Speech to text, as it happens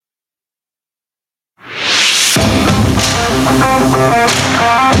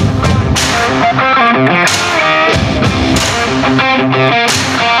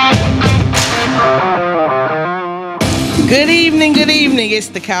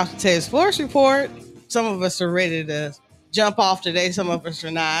Couch Potatoes Sports Report. Some of us are ready to jump off today. Some of us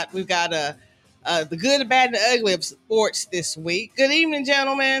are not. We've got the good, the bad, and the ugly of sports this week. Good evening,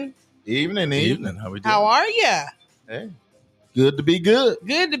 gentlemen. Evening. How we doing? How are you? Hey, good to be good.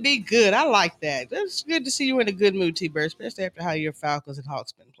 Good to be good. I like that. It's good to see you in a good mood, T-Bird, especially after how your Falcons and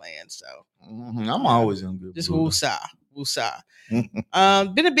Hawks been playing. So I'm always in good just mood. woosah.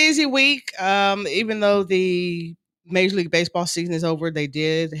 Been a busy week. Even though the Major League Baseball season is over, they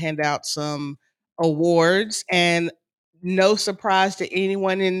did hand out some awards, and no surprise to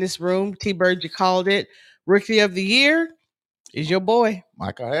anyone in this room, T-Bird, you called it Rookie of the Year is your boy.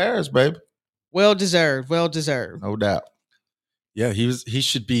 Michael Harris, baby. Well deserved. No doubt. Yeah, he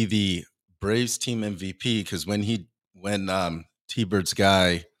should be the Braves team MVP because when T-Bird's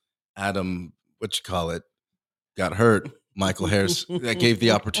guy Adam, got hurt, Michael Harris that gave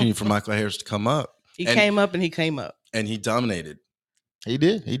the opportunity for Michael Harris to come up. He came up and he dominated. He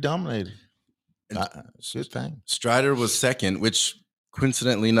did. He dominated. It's his thing. Strider was second, which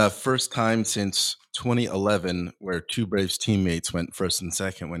coincidentally enough, first time since 2011 where two Braves teammates went first and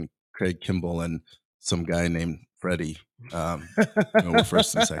second when Craig Kimball and some guy named Freddie were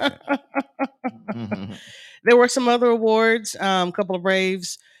first and second. There were some other awards. A couple of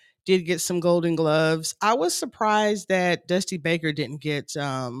Braves did get some Golden Gloves. I was surprised that Dusty Baker didn't get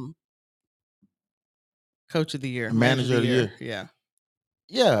Coach of the Year, Manager of the Year. Yeah.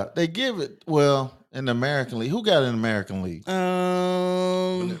 Yeah, they give it in the American League. Who got in the American League?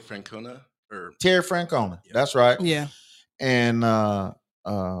 Wasn't it Francona or Terry Francona? Yeah. That's right. Yeah. And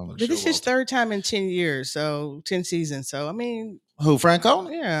but this is his third time in 10 years, so 10 seasons. So I mean, who,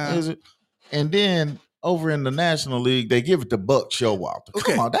 Francona? Yeah. Is it? And then over in the National League, they give it to Buck Showalter.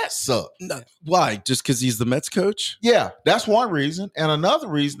 Okay. Come on, that sucks. No, why? Just because he's the Mets coach? Yeah, that's one reason. And another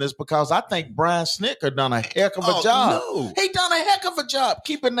reason is because I think Brian Snitker done a heck of a job. No. He done a heck of a job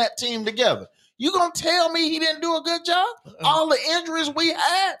keeping that team together. You gonna tell me he didn't do a good job? All the injuries we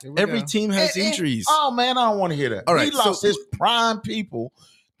had. Every team has injuries. Oh, man, I don't want to hear that. All right, he lost his prime people,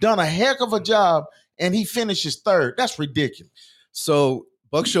 done a heck of a job, and he finishes third. That's ridiculous. So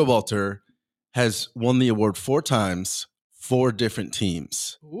Buck Showalter has won the award 4 times, 4 different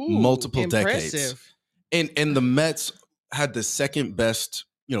teams, multiple decades. And the Mets had the second best,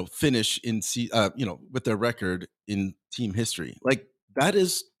 finish in with their record in team history. Like that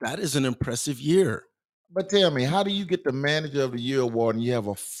is an impressive year. But tell me, how do you get the Manager of the Year award and you have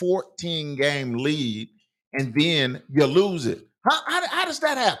a 14-game lead and then you lose it? How does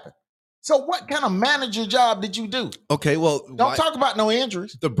that happen? So what kind of manager job did you do? Okay, well, don't talk about no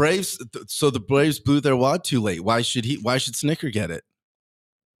injuries. The Braves blew their wad too late. Why should Snitker get it?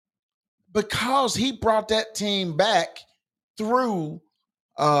 Because he brought that team back through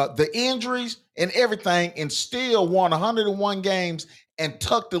the injuries and everything and still won 101 games and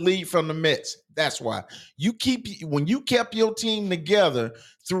tucked the lead from the Mets. That's why. When you kept your team together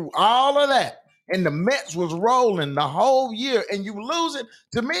through all of that, and the Mets was rolling the whole year, and you lose it,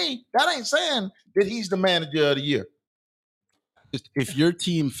 to me, that ain't saying that he's the Manager of the Year. If your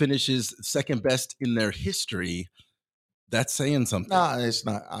team finishes second best in their history, that's saying something. No, it's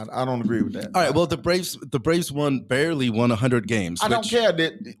not. I don't agree with that. All right. Well, the Braves barely won 100 games. I don't care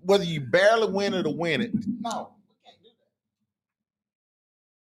that whether you barely win it or win it. No, we can't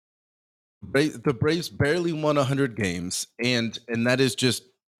do that. The Braves barely won 100 games, and that is just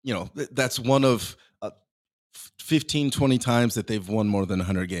that's one of 15, 20 times that they've won more than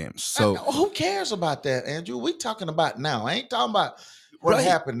 100 games. So who cares about that, Andrew? We talking about now. I ain't talking about what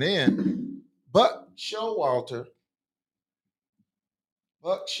happened then. Buck Showalter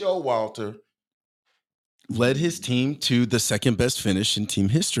led his team to the second best finish in team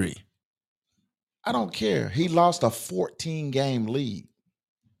history. I don't care. He lost a 14-game lead.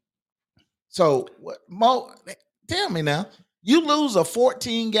 So, Mo, tell me now. You lose a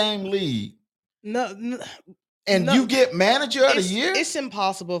 14-game lead. No, you get Manager of the Year? It's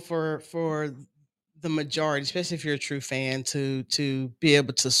impossible for the majority, especially if you're a true fan, to be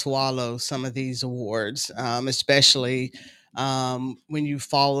able to swallow some of these awards, especially when you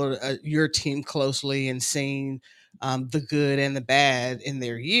follow your team closely and seeing the good and the bad in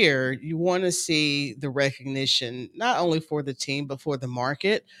their year. You want to see the recognition, not only for the team, but for the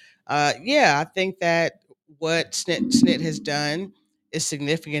market. I think that what Snit has done is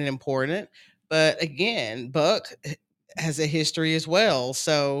significant and important. But again, Buck has a history as well.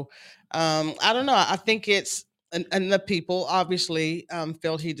 So I don't know. I think it's and the people obviously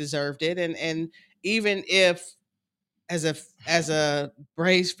felt he deserved it. And even if as a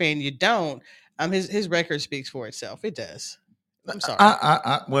Braves fan you don't, his record speaks for itself. It does. I'm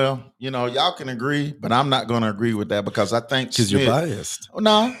sorry. Well, y'all can agree, but I'm not going to agree with that because I think because you're biased.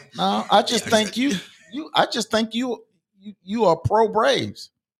 No, I just think I just think you are pro Braves.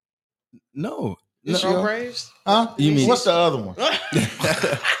 No, pro Braves. Huh? You mean what's the other one?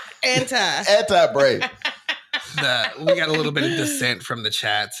 Anti Brave. We got a little bit of dissent from the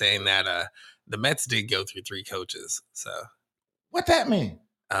chat saying that the Mets did go through 3 coaches. So what that mean?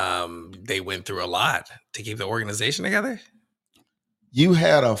 They went through a lot to keep the organization together. You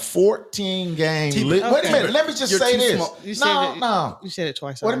had a 14-game lead. Wait a minute. Let me just say this. You said it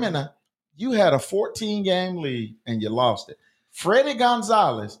twice. Wait a minute. You had a 14-game lead and you lost it. Freddie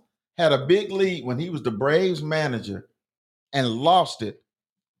Gonzalez had a big lead when he was the Braves manager and lost it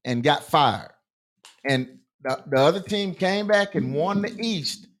and got fired. And the other team came back and won the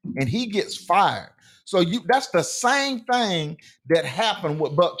East and he gets fired. So that's the same thing that happened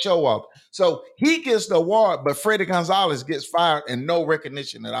with Buck Showalter. So he gets the award, but Freddie Gonzalez gets fired and no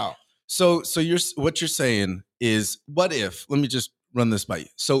recognition at all. So what you're saying is, what if? Let me just run this by you.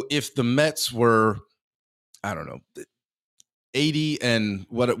 So if the Mets were, I don't know, 80 and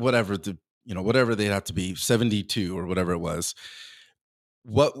whatever whatever they'd have to be, 72 or whatever it was,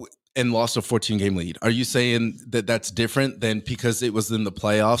 and lost a 14-game lead. Are you saying that that's different than because it was in the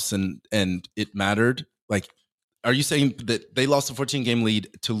playoffs and it mattered? Like, are you saying that they lost a 14-game lead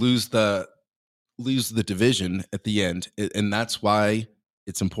to lose the division at the end, and that's why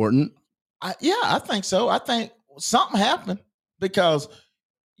it's important? I think so. I think something happened because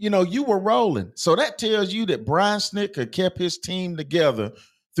you were rolling. So that tells you that Brian Snitker kept his team together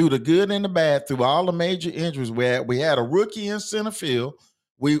through the good and the bad, through all the major injuries. Where we had a rookie in center field.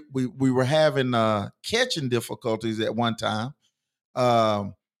 We were having catching difficulties at one time.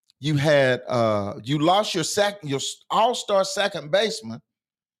 You lost your all-star second baseman,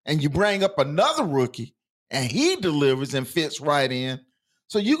 and you bring up another rookie, and he delivers and fits right in.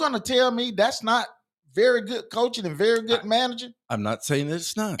 So you're going to tell me that's not very good coaching and very good managing? I'm not saying that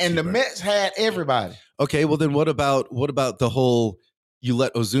it's not. And the Mets had everybody. Okay, well then what about the whole you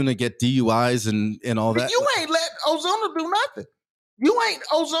let Ozuna get DUIs and all that? You ain't let Ozuna do nothing. You ain't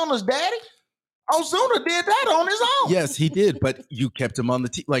Ozuna's daddy. Ozuna did that on his own. Yes, he did, but you kept him on the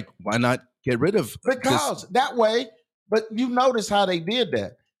team. Like, why not get rid of Because that way, but you notice how they did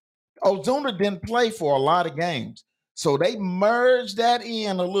that. Ozuna didn't play for a lot of games. So they merged that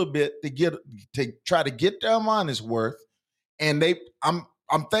in a little bit to try to get their money's worth. And I'm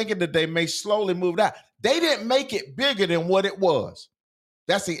thinking that they may slowly move that. They didn't make it bigger than what it was.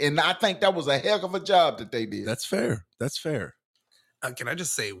 And I think that was a heck of a job that they did. That's fair. Can I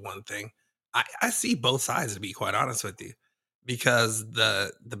just say one thing? I see both sides, to be quite honest with you, because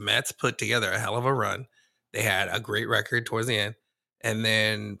the Mets put together a hell of a run. They had a great record towards the end, and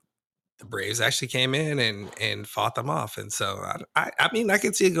then the Braves actually came in and fought them off. And so I mean, I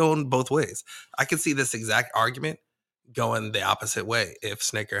can see it going both ways. I can see this exact argument going the opposite way if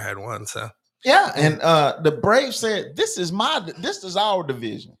Snitker had won. So yeah, and the Braves said, this is our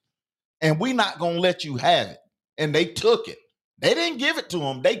division, and we're not gonna let you have it. And they took it. They didn't give it to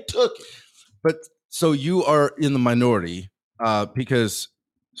them, they took it. But so you are in the minority because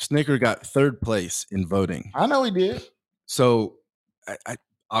Snitker got third place in voting. I know he did. So I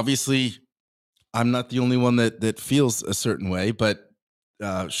obviously I'm not the only one that feels a certain way, but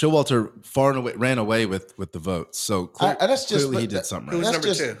Showalter far and away ran away with the votes. So clearly he did something right. Who's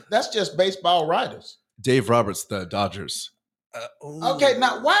number 2? That's just baseball writers. Dave Roberts, the Dodgers. Okay,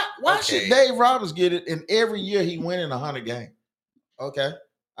 now why should Dave Roberts get it? And every year he win in 100 games. Okay,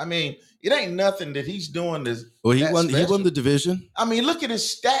 I mean it ain't nothing that he's doing. Well, he won the division. I mean, look at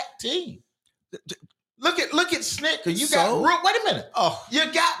his stacked team. Look at Snitker. You got wait a minute. Oh, you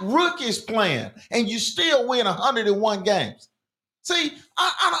got rookies playing, and you still win 101 games. See,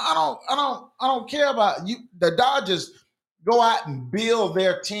 I don't care about you. The Dodgers go out and build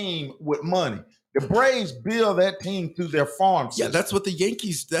their team with money. The Braves build that team through their farm system. Yeah, that's what the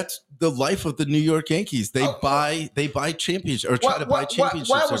Yankees. That's the life of the New York Yankees. They buy championships or try to buy championships.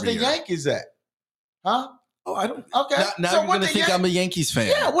 Where was the Yankees at? Huh? Oh, I don't. Okay. Now you're going to think I'm a Yankees fan.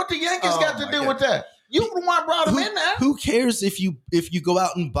 Yeah, what the Yankees got to do with that? You the one brought them in there. Who cares if you go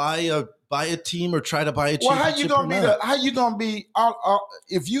out and buy a team or try to buy a championship? Well, how you gonna be?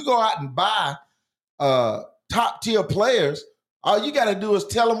 If you go out and buy top tier players, all you got to do is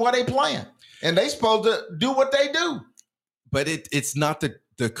tell them what they playing, and they supposed to do what they do. But it's not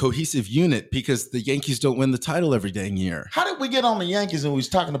the cohesive unit because the Yankees don't win the title every dang year. How did we get on the Yankees and we was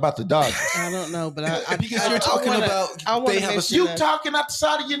talking about the Dodgers? I don't know, but because you're talking about you talking out the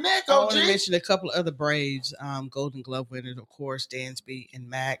side of your neck. I want to mention a couple of other Braves, Golden Glove winners, of course, Dansby and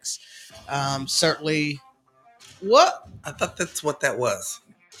Max. Certainly, What? I thought that's what that was.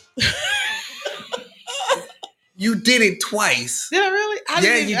 You did it twice. Did I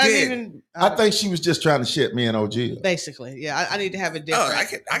really? You did. I think she was just trying to shit me and OG. Basically, yeah. I need to have a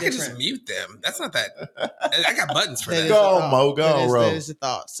different. I could just mute them. That's not that. I got buttons for that. Go on, Mo. Go on, That is the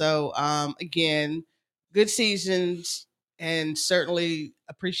thought. So, again, good seasons, and certainly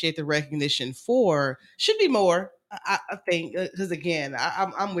appreciate the recognition for. Should be more. I think because again,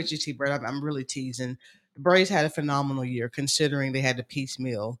 I'm with you, T-Bird. I'm really teasing. The Braves had a phenomenal year, considering they had to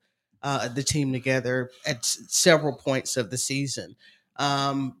piecemeal the team together at several points of the season.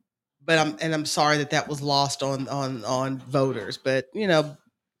 But I'm sorry that was lost on voters. But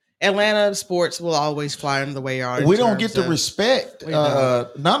Atlanta sports will always fly under the radar. We don't get the respect.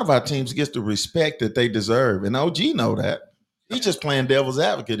 None of our teams gets the respect that they deserve, and OG know that. He's just playing devil's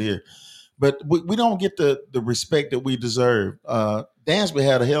advocate here, but we don't get the respect that we deserve. Dansby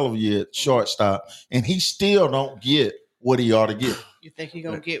had a hell of a year at shortstop, and he still don't get what he ought to get. You think he's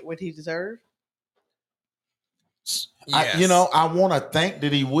gonna get what he deserves? Yes. I want to think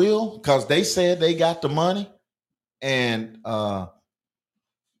that he will, because they said they got the money, and I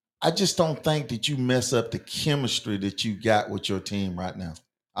just don't think that you mess up the chemistry that you got with your team right now.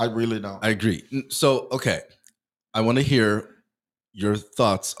 I really don't. I agree. So, okay, I want to hear your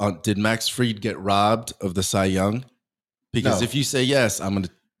thoughts on, did Max Fried get robbed of the Cy Young? Because if you say yes, I'm going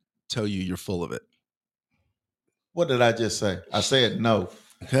to tell you you're full of it. What did I just say? I said no.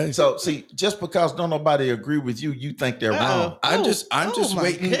 Okay. So see, just because don't nobody agree with you, you think they're wrong. I'm just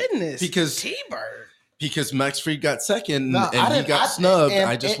waiting because T-Bird. Because Max Fried got second and he got snubbed.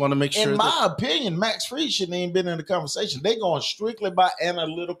 I just want to make sure. In my opinion, Max Fried shouldn't even been in the conversation. They going strictly by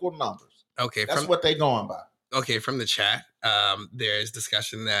analytical numbers. Okay, that's what they going by. Okay, from the chat, there's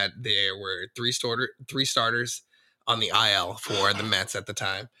discussion that there were three starters on the IL for the Mets at the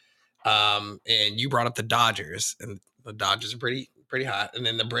time, and you brought up the Dodgers, and the Dodgers are pretty hot, and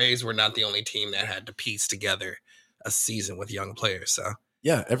then the Braves were not the only team that had to piece together a season with young players. So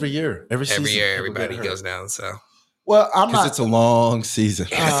yeah, every year, everybody goes down. So because it's a long season.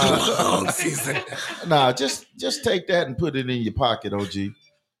 It's a long season. Nah, just take that and put it in your pocket, OG.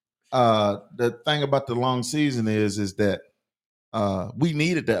 The thing about the long season is that we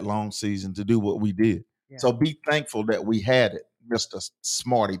needed that long season to do what we did. Yeah. So be thankful that we had it, Mr.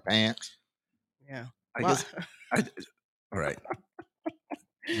 Smarty Pants. Yeah. I guess. All right.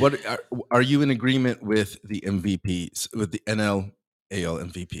 What are you in agreement with the MVPs, with the NL AL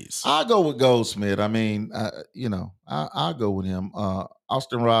MVPs? I'll go with Goldsmith. I mean, I'll go with him.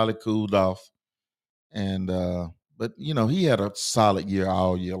 Austin Riley cooled off, and but he had a solid year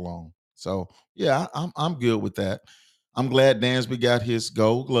all year long. So yeah, I'm good with that. I'm glad Dansby got his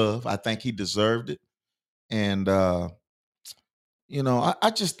Gold Glove. I think he deserved it, and I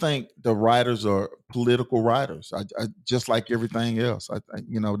just think the writers are political writers. I just like everything else.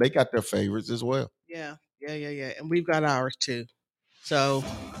 They got their favorites as well. Yeah, and we've got ours too. So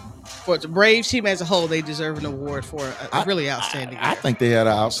for the Braves team as a whole, they deserve an award for a really outstanding year. I think they had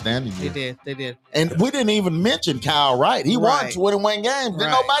an outstanding year. They did. And we didn't even mention Kyle Wright. He won 21 games.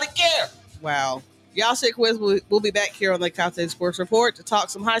 Didn't nobody care. Wow. Y'all stick with us. We'll be back here on the Couch Sports Report to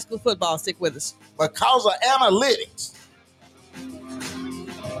talk some high school football. Stick with us. Because of analytics.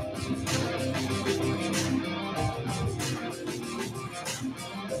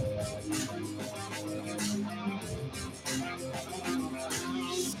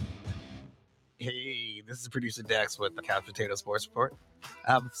 Hey, this is producer Dex with the Couch Potato Sports Report.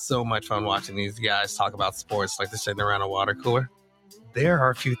 I have so much fun watching these guys talk about sports like they're sitting around a water cooler. There are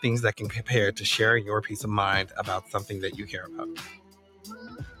a few things that can compare to sharing your peace of mind about something that you care about.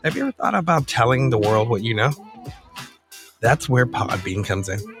 Have you ever thought about telling the world what you know? That's where Podbean comes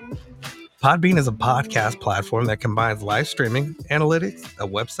in. Podbean is a podcast platform that combines live streaming, analytics, a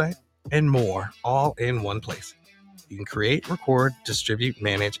website, and more all in one place. You can create, record, distribute,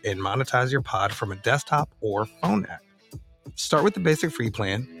 manage, and monetize your pod from a desktop or phone app. Start with the basic free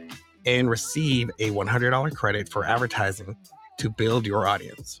plan and receive a $100 credit for advertising to build your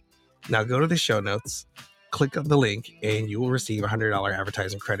audience. Now go to the show notes, click on the link, and you will receive a $100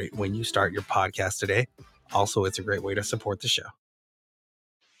 advertising credit when you start your podcast today. Also, it's a great way to support the show.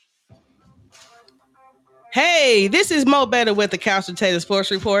 Hey, this is Mo Better with the Couch Potato Sports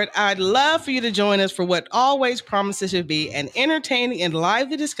Report. I'd love for you to join us for what always promises to be an entertaining and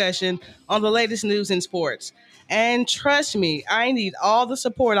lively discussion on the latest news in sports. And trust me, I need all the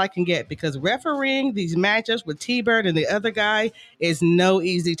support I can get because refereeing these matchups with T-Bird and the other guy is no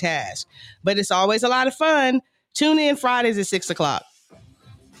easy task. But it's always a lot of fun. Tune in Fridays at 6 o'clock.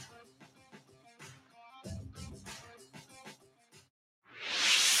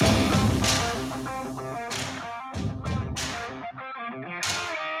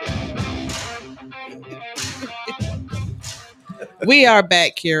 We are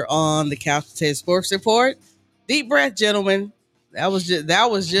back here on the Couch Potato Sports Report. Deep breath, gentlemen. That was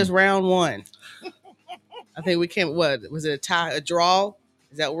just round one. I think we came. What was it? A tie, a draw?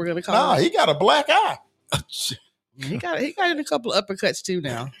 Is that what we're gonna call it? He got a black eye. He got in a couple of uppercuts too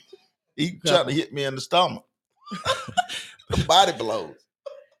now. He tried to hit me in the stomach. The body blows.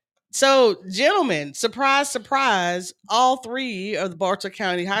 So, gentlemen, surprise, surprise, all three of the Bartow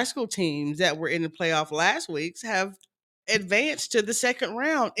County high school teams that were in the playoff last week have advanced to the second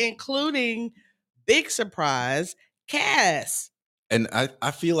round, including big surprise, Cass. And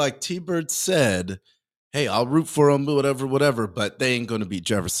I feel like T-Bird said, hey, I'll root for them, whatever, but they ain't going to beat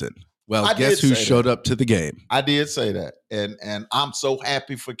Jefferson. Well, guess who showed up to the game? I did say that. And I'm so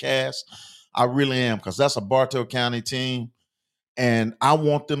happy for Cass. I really am, because that's a Bartow County team. And I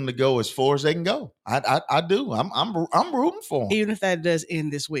want them to go as far as they can go. I do. I'm rooting for them. Even if that does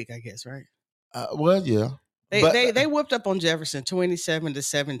end this week, I guess, right? Well, yeah. They whipped up on Jefferson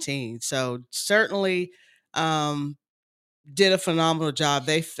 27-17. So certainly did a phenomenal job.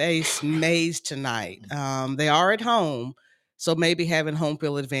 They face Mays tonight. They are at home. So maybe having home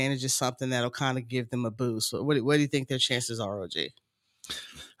field advantage is something that'll kind of give them a boost. What do you think their chances are, OG?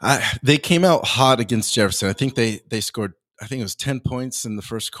 They came out hot against Jefferson. I think they scored, I think it was 10 points in the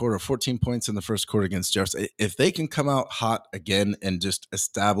first quarter, 14 points in the first quarter against Jefferson. If they can come out hot again and just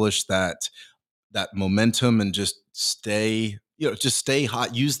establish that momentum and just stay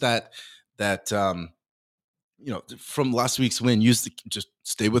hot, use that from last week's win, just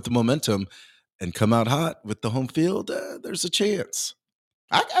stay with the momentum and come out hot with the home field, there's a chance.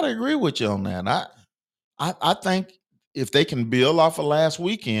 I gotta agree with you on that. I think if they can build off of last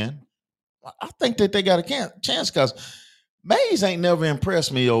weekend, I think that they got a chance, because Mays ain't never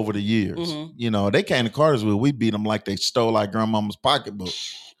impressed me over the years. Mm-hmm. You know, they came to Cartersville, we beat them like they stole our grandmama's pocketbook.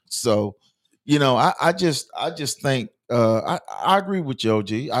 So, you know, I just think I agree with you,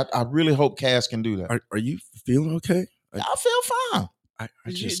 OG. I really hope Cass can do that. Are you feeling okay? I feel fine.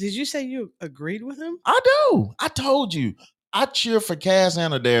 Did you say you agreed with him? I do. I told you. I cheer for Cass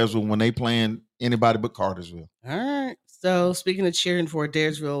and Adairsville when they playing anybody but Cartersville. All right. So speaking of cheering for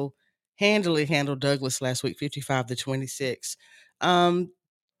Adairsville, handily handled Douglas last week, 55-26. Do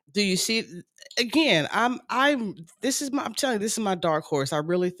you see again? I'm telling you, this is my dark horse. I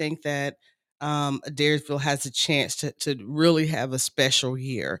really think that Adairsville has a chance to really have a special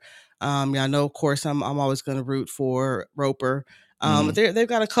year. I know, of course, I'm always going to root for Roper. But they've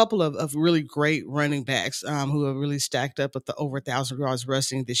got a couple of really great running backs who have really stacked up with the over 1,000 yards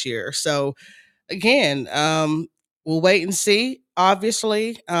rushing this year. So again, we'll wait and see.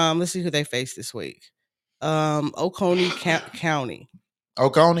 Obviously, let's see who they face this week. Oconee County.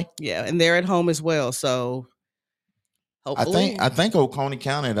 Oconee? Yeah, and they're at home as well. So hopefully. I think Oconee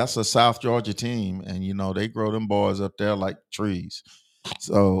County, that's a South Georgia team, and you know they grow them boys up there like trees.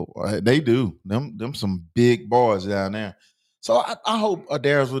 So they do them some big boys down there. So I hope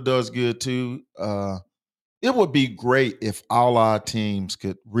Adairsville does good too. It would be great if all our teams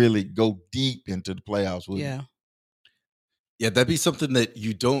could really go deep into the playoffs. Yeah. Yeah, that'd be something that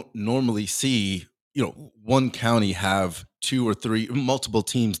you don't normally see. You know, one county have two or three, multiple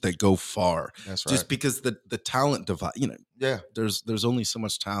teams that go far. That's right. Just because the talent divide. You know, yeah, there's only so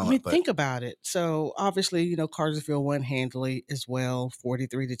much talent. I mean, think about it. So obviously, you know, Cartersville won handily as well,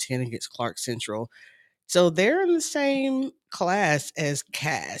 43-10 against Clark Central. So they're in the same class as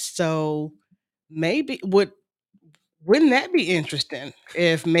Cass. So maybe wouldn't that be interesting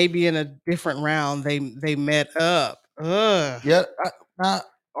if maybe in a different round they met up? Ugh. Yeah. Now,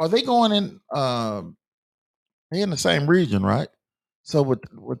 are they going in? They in the same region, right? So with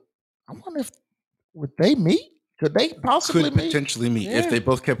I wonder if would they meet? Could they possibly potentially meet if they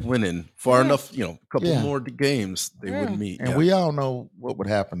both kept winning far enough? You know, a couple more games they would meet, and we all know what would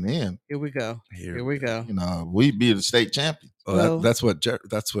happen then. Here we go. Here we go. You know, we'd be the state champion. Oh, that's what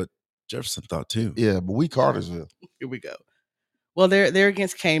Jefferson thought too. Yeah, but we Cartersville. Here we go. Well, they're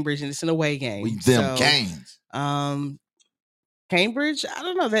against Cambridge, and it's an away game. We them Canes. Cambridge, I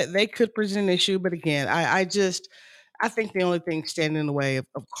don't know that they could present an issue, but again, I think the only thing standing in the way of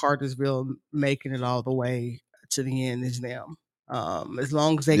Cartersville making it all the way to the end is them. As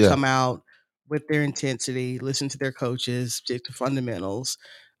long as they come out with their intensity, listen to their coaches, stick to fundamentals,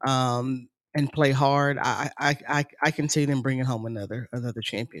 and play hard, I can see them bringing home another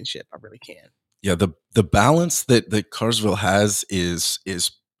championship. I really can. Yeah, the balance that Cartersville has is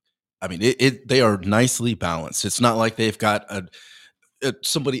I mean, they are nicely balanced. It's not like they've got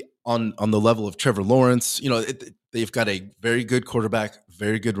somebody on the level of Trevor Lawrence. You know, they've got a very good quarterback,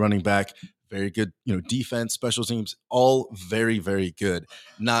 very good running back, very good, you know, defense, special teams, all very, very good.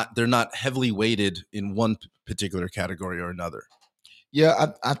 They're not heavily weighted in one particular category or another.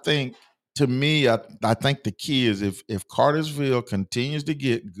 Yeah, I think to me, I think the key is if Cartersville continues to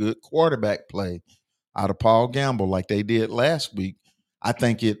get good quarterback play out of Paul Gamble like they did last week, I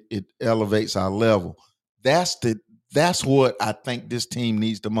think it elevates our level. That's the that's what I think this team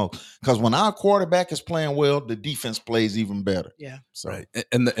needs the most. Because when our quarterback is playing well, the defense plays even better. Yeah. So right.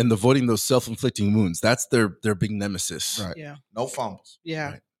 And avoiding those self-inflicting wounds, that's their big nemesis. Right. Yeah. No fumbles.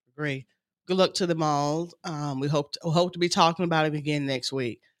 Yeah. Right. Agree. Good luck to them all. We hope to be talking about it again next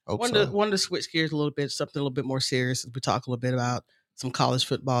week. Wanted to switch gears a little bit, something a little bit more serious as we talk a little bit about some college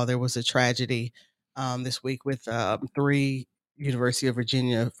football. There was a tragedy this week with 3 University of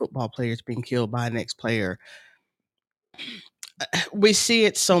Virginia football players being killed by an ex-player. We see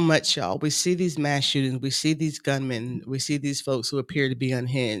it so much, y'all. We see these mass shootings. We see these gunmen. We see these folks who appear to be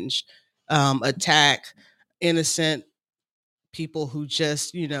unhinged attack innocent people who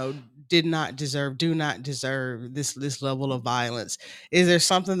just do not deserve this level of violence. Is there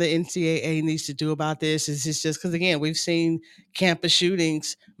something the NCAA needs to do about this? Is this just because, again, we've seen campus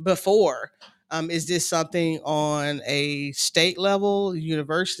shootings before? Is this something on a state level,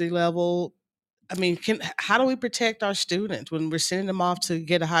 university level? I mean, how do we protect our students when we're sending them off to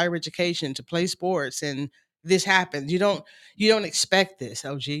get a higher education, to play sports, and this happens? You don't expect this,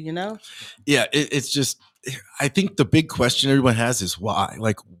 OG, Yeah, it's just, I think the big question everyone has is why?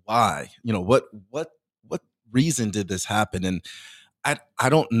 Like, why? What reason did this happen? And I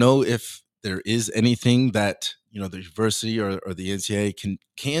don't know if there is anything that the university or the NCAA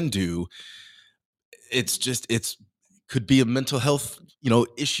can do. It's just could be a mental health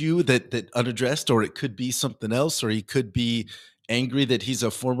issue that unaddressed, or it could be something else, or he could be angry that he's a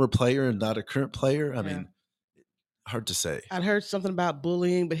former player and not a current player. I mean, hard to say. I'd heard something about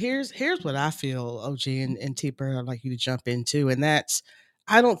bullying, but here's what I feel, OG and T-Bird, I'd like you to jump into, and that's,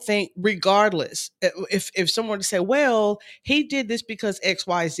 I don't think, regardless, if someone to say, well, he did this because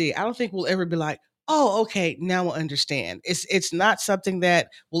XYZ, I don't think we'll ever be like, oh, okay, now we'll understand. It's not something that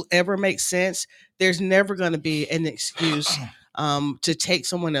will ever make sense. There's never going to be an excuse to take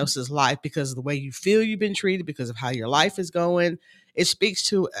someone else's life because of the way you feel you've been treated, because of how your life is going. It speaks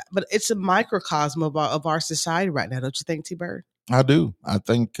to, but it's a microcosm of our society right now. Don't you think, T-Bird? I do. I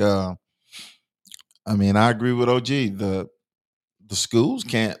think. I mean, I agree with OG. The schools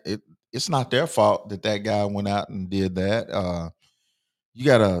can't. It's not their fault that guy went out and did that. You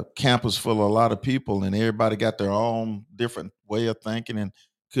got a campus full of a lot of people, and everybody got their own different way of thinking, and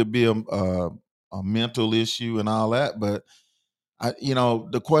could be a mental issue and all that. But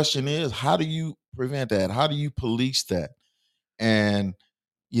the question is, how do you prevent that? How do you police that? And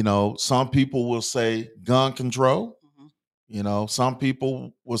some people will say gun control. Some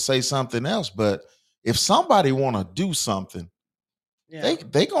people will say something else. But if somebody want to do something,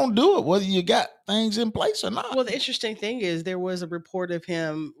 they gonna do it whether you got things in place or not. Well, the interesting thing is there was a report of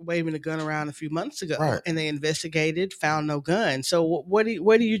him waving a gun around a few months ago, Right. and they investigated, found no gun. So what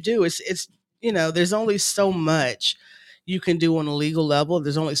do you do? It's there's only so much you can do on a legal level.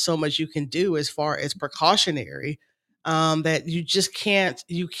 There's only so much you can do as far as precautionary, that you just can't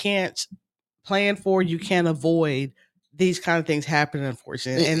plan for. You can't avoid these kind of things happening,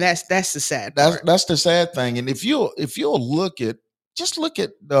 unfortunately, and that's the sad part. That's the sad thing. And if you'll look at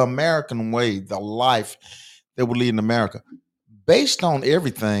the American way, the life that we lead in America, based on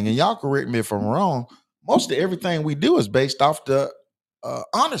everything, and y'all correct me if I'm wrong, most of everything we do is based off the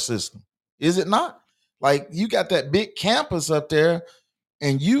honor system, is it not? Like, you got that big campus up there,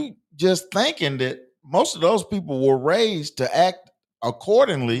 and you just thinking that most of those people were raised to act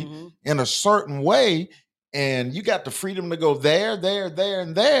accordingly in a certain way, and you got the freedom to go there, and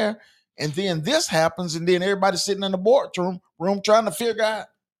there, and then this happens, and then everybody's sitting in the boardroom trying to figure out,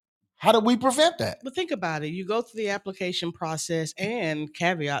 how do we prevent that? But think about it. You go through the application process, and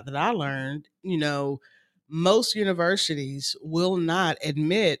caveat that I learned, most universities will not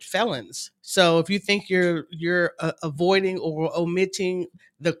admit felons. So if you think you're avoiding or omitting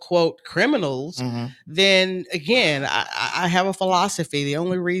the quote criminals, then again, I have a philosophy. The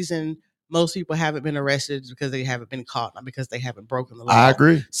only reason most people haven't been arrested is because they haven't been caught, not because they haven't broken the law. I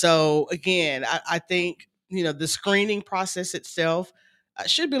agree. So again, I think the screening process itself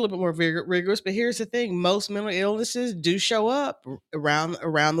should be a little bit more rigorous. But here's the thing: most mental illnesses do show up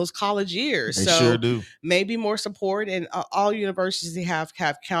around those college years. They so sure do. Maybe more support, and all universities have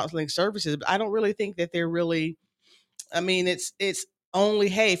counseling services. But I don't really think that they're really. I mean, it's only,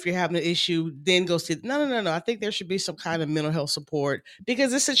 hey, if you're having an issue, then go see. No. I think there should be some kind of mental health support,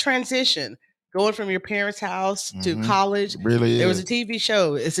 because it's a transition. Going from your parents' house to college, really there was a TV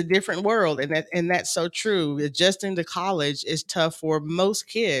show. It's a different world, and that's so true. Adjusting to college is tough for most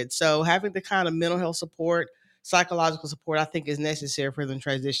kids. So having the kind of mental health support psychological support I think is necessary for them to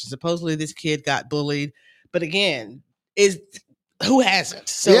transition. Supposedly this kid got bullied, but again, who hasn't?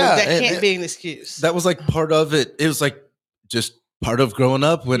 So that can't be an excuse. That was like part of it. It was like just part of growing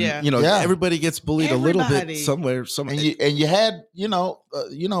up when everybody gets bullied a little bit somewhere. And you had when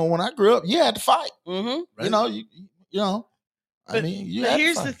I grew up, you had to fight. Mm-hmm. Right? But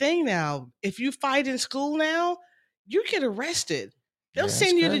here's the thing now. If you fight in school now, you get arrested. They'll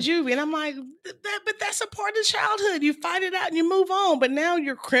send you to juvie. And I'm like, but that's a part of childhood. You fight it out and you move on. But now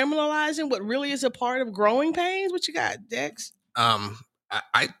you're criminalizing what really is a part of growing pains. What you got, Dex?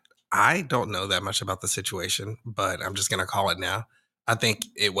 I don't know that much about the situation, but I'm just going to call it now. I think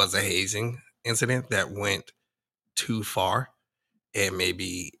it was a hazing incident that went too far, and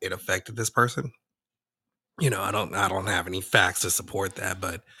maybe it affected this person. I don't have any facts to support that,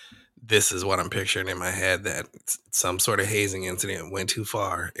 but this is what I'm picturing in my head, that some sort of hazing incident went too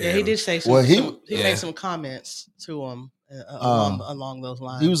far. Yeah, he did say he made some comments to him along those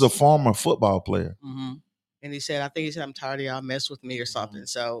lines. He was a former football player. Mm-hmm. And he said, I'm tired of y'all mess with me or something.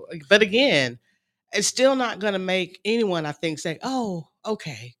 So, but again, it's still not going to make anyone, I think, say, oh,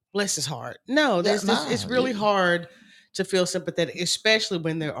 okay, bless his heart. No, it's really hard to feel sympathetic, especially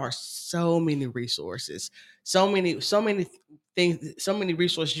when there are so many resources, so many things, so many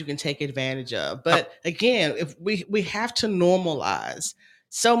resources you can take advantage of. But again, if we have to normalize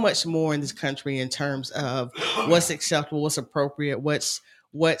so much more in this country in terms of what's acceptable, what's appropriate, what's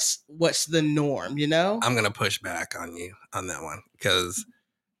the norm, I'm going to push back on you on that one, because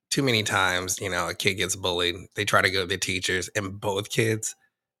too many times, a kid gets bullied, they try to go to the teachers, and both kids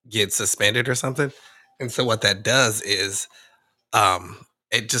get suspended or something. And so what that does is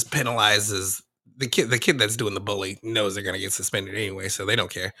it just penalizes the kid that's doing the bully. Knows they're going to get suspended anyway, so they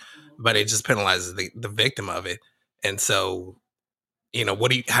don't care, but it just penalizes the victim of it. And so,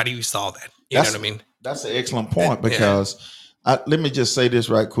 how do you solve that? You know what I mean? That's an excellent point, because let me just say this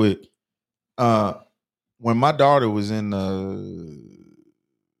right quick. When my daughter was in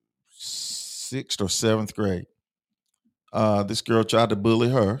 6th or 7th grade, this girl tried to bully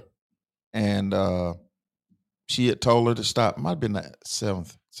her, and she had told her to stop. Might have been the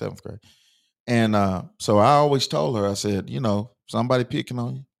 7th grade. And so I always told her, I said, somebody picking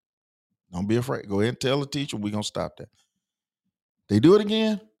on you, don't be afraid. Go ahead and tell the teacher, we're going to stop that. They do it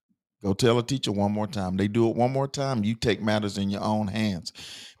again, go tell the teacher one more time. They do it one more time, you take matters in your own hands,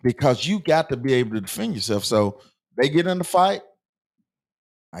 because you got to be able to defend yourself. So they get in the fight.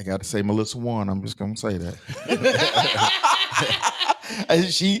 I got to say Melissa won. I'm just going to say that.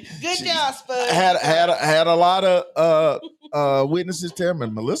 Good job, Spud. Had a lot of witnesses tell me,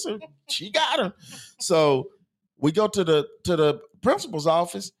 Melissa, she got her. So we go to the principal's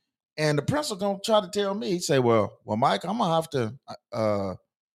office, and the principal gonna try to tell me. He say, "Well, Mike, I'm gonna have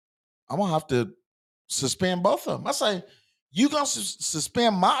to suspend both of them." I say, "You gonna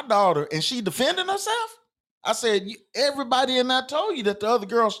suspend my daughter, and she defending herself?" I said, "Everybody in there told you that the other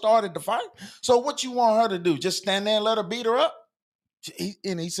girl started the fight. So what you want her to do? Just stand there and let her beat her up?"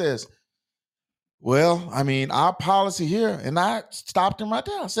 And he says, "Well, I mean, our policy here," and I stopped him right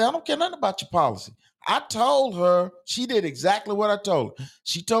there. I said, "I don't care nothing about your policy. I told her, she did exactly what I told her.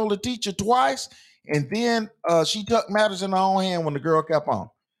 She told the teacher twice, and then she took matters in her own hand when the girl kept on."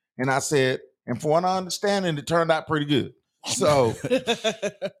 And I said, and for what I understand, it turned out pretty good. So,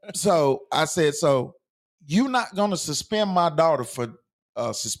 I said, so you're not going to suspend my daughter for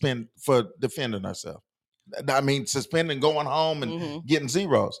defending herself. I mean, suspending, going home and getting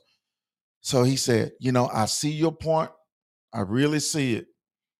zeros. So he said, I see your point. I really see it.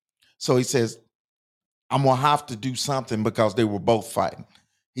 So he says, I'm going to have to do something, because they were both fighting.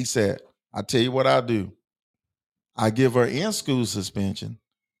 He said, I tell you what I do. I give her in-school suspension.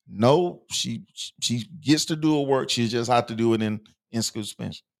 No, she gets to do her work. She just have to do it in school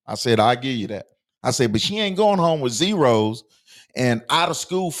suspension. I said, I give you that. I said, but she ain't going home with zeros and out of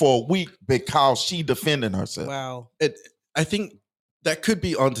school for a week because she defending herself. Wow. I think that could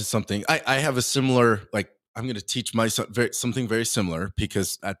be onto something. I have a similar, I'm going to teach my son something very similar,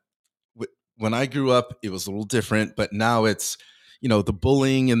 because when I grew up, it was a little different, but now it's, the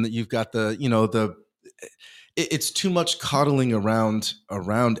bullying, and you've got it's too much coddling around,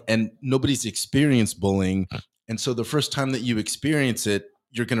 and nobody's experienced bullying. And so the first time that you experience it,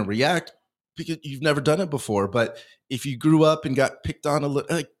 you're going to react because you've never done it before. But if you grew up and got picked on a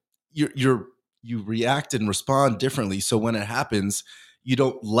little, you react and respond differently. So when it happens, you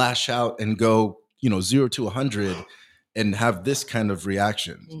don't lash out and go, 0 to 100 and have this kind of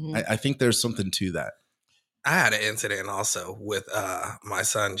reaction. Mm-hmm. I think there's something to that. I had an incident also with my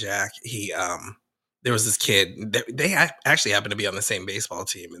son, Jack. There was this kid, they actually happened to be on the same baseball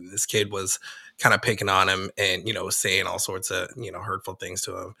team. And this kid was kind of picking on him and, saying all sorts of, hurtful things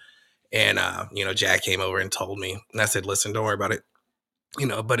to him. And, Jack came over and told me, and I said, listen, don't worry about it.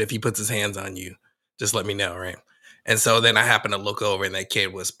 But if he puts his hands on you, just let me know. Right. And so then I happened to look over and that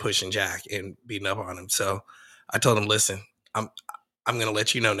kid was pushing Jack and beating up on him. So I told him, listen, I'm going to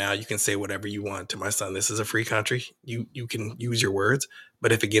let you know now. You can say whatever you want to my son. This is a free country. You can use your words,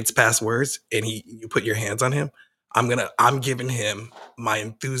 but if it gets past words and you put your hands on him, I'm giving him my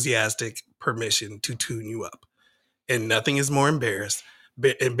enthusiastic permission to tune you up. And nothing is more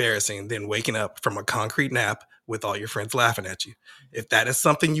embarrassing than waking up from a concrete nap with all your friends laughing at you. If that is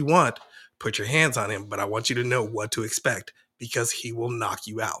something you want, put your hands on him, but I want you to know what to expect because he will knock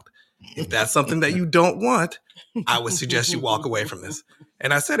you out. If that's something that you don't want, I would suggest you walk away from this.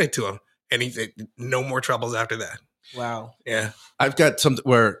 And I said it to him, and he said, no more troubles after that. Wow. Yeah. I've got something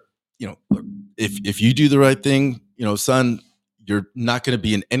where, if you do the right thing, son, you're not going to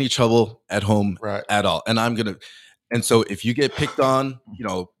be in any trouble at home at all. And so if you get picked on,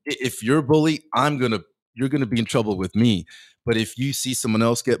 if you're a bully, you're going to be in trouble with me. But if you see someone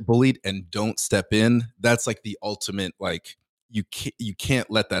else get bullied and don't step in, that's like the ultimate, like you can't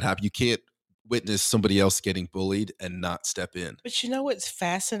let that happen. You can't witness somebody else getting bullied and not step in. But what's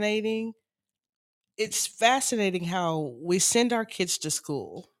fascinating? It's fascinating how we send our kids to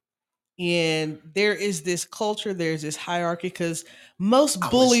school. And there is this culture, there's this hierarchy because most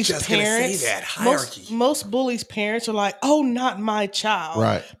bullies' parents, most bullies' parents are like, "Oh, not my child."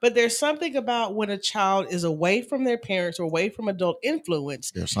 Right. But there's something about when a child is away from their parents or away from adult influence.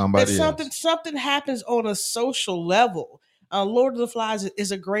 There's somebody else. Something happens on a social level. Lord of the Flies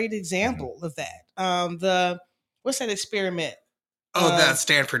is a great example of that. What's that experiment? That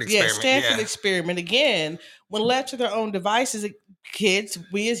Stanford experiment. Yeah, Stanford experiment. Again, when left to their own devices, kids,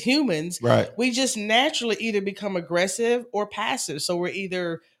 we as humans, we just naturally either become aggressive or passive. So we're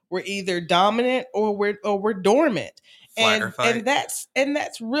either dominant or we're dormant. And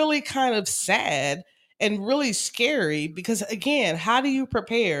that's really kind of sad and really scary because again, how do you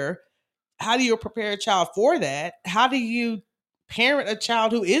prepare a child for that? How do you parent a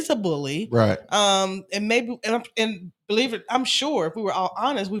child who is a bully? Right. And maybe and believe it, I'm sure if we were all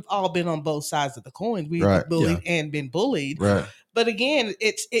honest, we've all been on both sides of the coin. We've bullied and been bullied. Right. But again,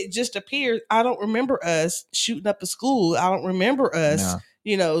 it just appears I don't remember us shooting up a school. I don't remember us,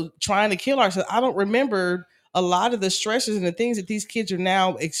 trying to kill ourselves. I don't remember a lot of the stresses and the things that these kids are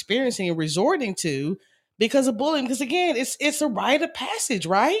now experiencing and resorting to because of bullying. Because again, it's a rite of passage,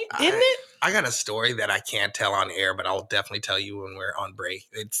 right? Isn't it? I got a story that I can't tell on air, but I'll definitely tell you when we're on break.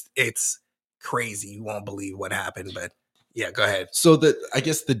 It's crazy. You won't believe what happened, but yeah, go ahead. So I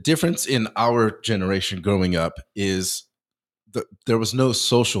guess the difference in our generation growing up is there was no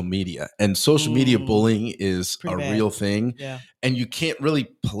social media, and social media bullying is a real thing. Yeah. And you can't really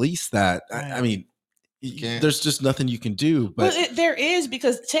police that. Right. I mean, there's just nothing you can do. But there is,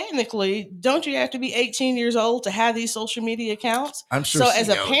 because technically, don't you have to be 18 years old to have these social media accounts? I'm sure. So as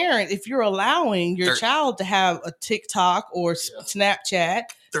a parent, if you're allowing your child to have a TikTok or Snapchat,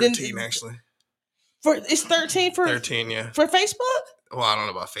 13 actually. It's 13 for 13, yeah. For Facebook? Well, I don't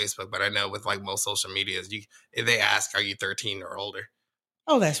know about Facebook, but I know with like most social medias, if they ask, are you 13 or older?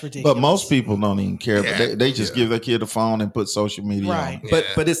 Oh, that's ridiculous. But most people don't even care. Yeah, but they just give their kid a phone and put social media on. Yeah.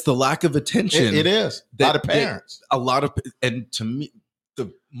 But it's the lack of attention. It is. A lot of parents. And to me,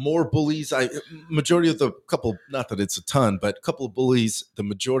 the more bullies, majority of the couple, not that it's a ton, but a couple of bullies, the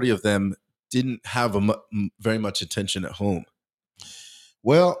majority of them didn't have very much attention at home.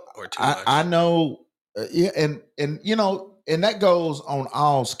 Well, I know, and and that goes on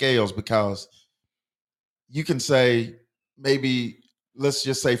all scales, because you can say maybe, let's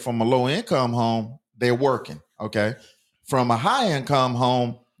just say from a low income home, they're working. Okay. From a high income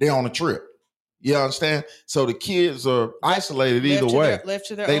home, they're on a trip. You understand? So the kids are isolated either way. Left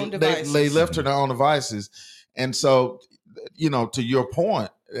to their own devices. They left to their own devices. And so, to your point,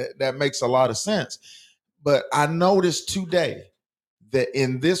 that makes a lot of sense. But I noticed today that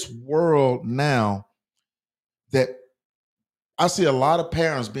in this world now, that I see a lot of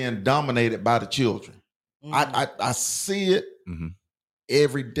parents being dominated by the children. Mm-hmm. I see it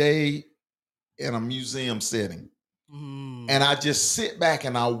every day in a museum setting. Mm. And I just sit back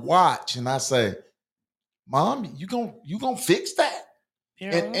and I watch and I say, Mom, you gonna fix that?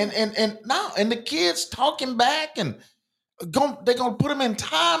 Yeah. And the kids talking back and they're gonna put them in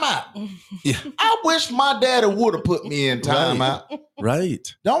timeout. Yeah. I wish my daddy would have put me in timeout.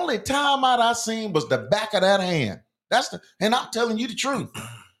 Right. The only timeout I seen was the back of that hand. And I'm telling you the truth.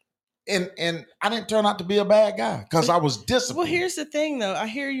 And I didn't turn out to be a bad guy because I was disciplined. Well, here's the thing, though. I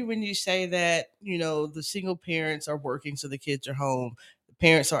hear you when you say that, the single parents are working, so the kids are home. The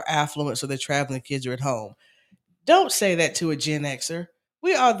parents are affluent, so they're traveling, kids are at home. Don't say that to a Gen Xer.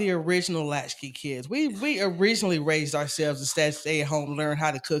 We are the original latchkey kids. We originally raised ourselves instead, stay at home, learn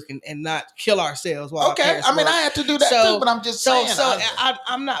how to cook, and not kill ourselves while our parents I mean, work. I had to do that too, but I'm just saying.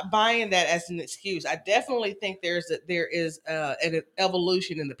 I'm not buying that as an excuse. I definitely think there is an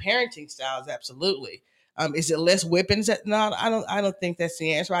evolution in the parenting styles. Absolutely. Is it less whippings? No, I don't think that's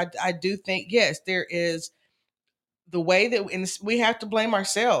the answer. I do think yes, there is the way that and we have to blame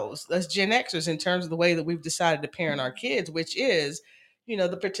ourselves as Gen Xers in terms of the way that we've decided to parent our kids, which is,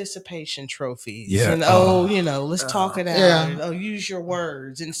 the participation trophies and let's talk it out and use your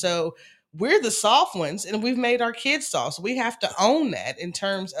words. And so we're the soft ones and we've made our kids soft. So we have to own that in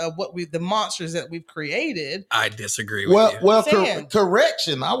terms of the monsters that we've created. I disagree with you. Well,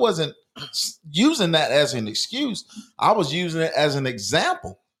 correction. I wasn't using that as an excuse. I was using it as an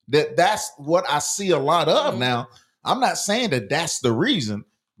example that's what I see a lot of now. I'm not saying that that's the reason,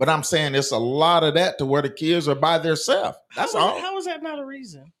 but I'm saying it's a lot of that to where the kids are by themselves. That's all. How is that not a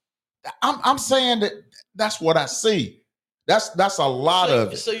reason? I'm saying that's what I see. That's a lot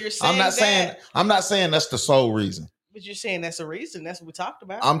of it. So you're saying I'm not saying that's the sole reason. But you're saying that's a reason. That's what we talked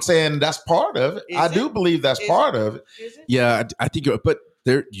about. I'm saying that's part of it. I do believe that's part of it. Is it? Yeah, I think but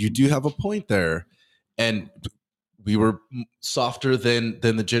there you do have a point there. And we were softer than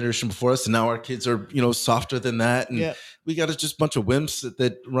the generation before us, and now our kids are softer than that, and we got just a bunch of wimps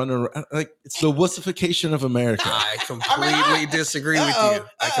that run around. Like, it's the wussification of America. I completely disagree with you.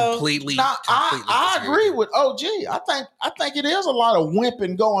 I agree with OG. I think it is a lot of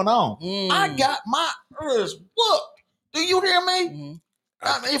wimping going on. I got my ears whooped. Do you hear me?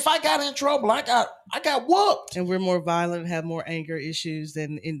 I mean, if I got in trouble, I got whooped. And we're more violent, have more anger issues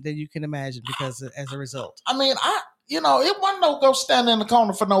than you can imagine because as a result. I mean, it wasn't no go stand in the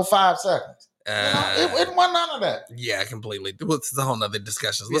corner for no 5 seconds. It wasn't none of that. Yeah, completely. It's a whole nother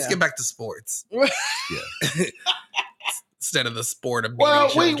discussion. Let's get back to sports. Instead of the sport of beating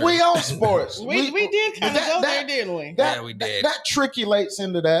children. we own sports. we did kind of go there, didn't we? Yeah, we did. That triculates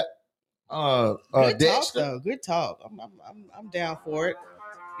into that. Good talk, though. Good talk. I'm down for it.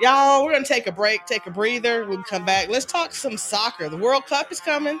 Y'all, we're gonna take a break, take a breather. We'll come back. Let's talk some soccer. The World Cup is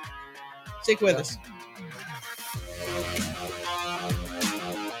coming. Stick with us.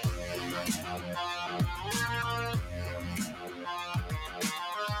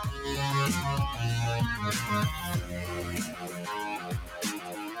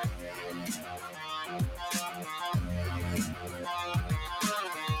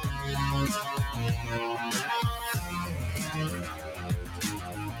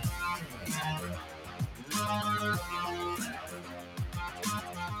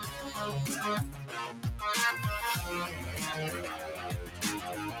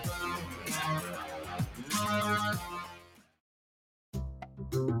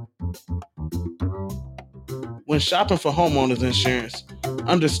 When shopping for homeowners insurance,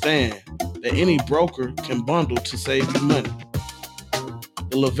 understand that any broker can bundle to save you money.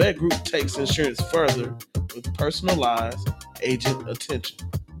 The Levette Group takes insurance further with personalized agent attention.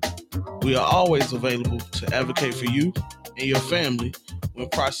 We are always available to advocate for you and your family when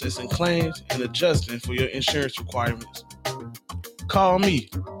processing claims and adjusting for your insurance requirements. Call me,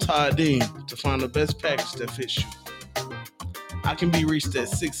 Todd Dean, to find the best package that fits you. I can be reached at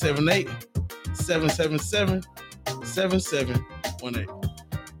 678-777-7718.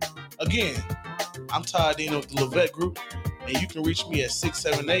 Again, I'm Todd Dean of the Levette Group, and you can reach me at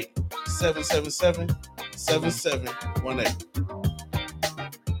 678-777-7718.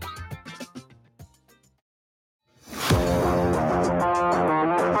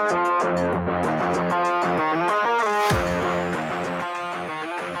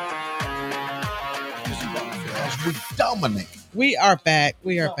 We dominate. We are back.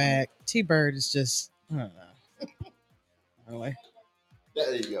 T-Bird is just, I don't know. Anyway.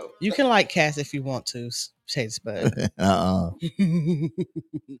 There you go. You can like Cass if you want to, Shades Bud.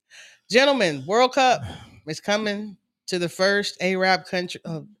 Gentlemen, World Cup is coming to the first Arab country.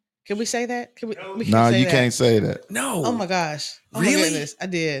 Can we say that? No, you can't say that. No. Oh my gosh. Oh really? My goodness, I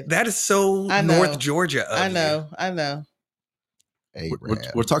did. That is so North Georgia of I know.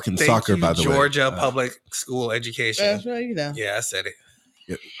 We're talking soccer, by the way. Georgia public school education. Well, Yeah, I said it.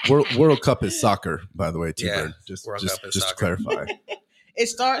 Yeah. World Cup is soccer, by the way, T-Bird. Just to clarify. It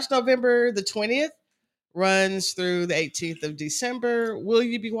starts November the 20th, runs through the 18th of December. Will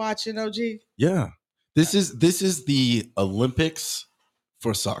you be watching, OG? Yeah. This is the Olympics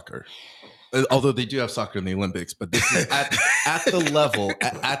for soccer. Although they do have soccer in the Olympics, but this is at the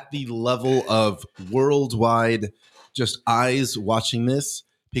level of worldwide just eyes watching this,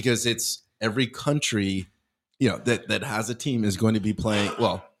 because it's every country that has a team is going to be playing.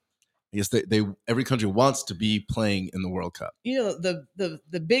 Well, I guess they every country wants to be playing in the World Cup.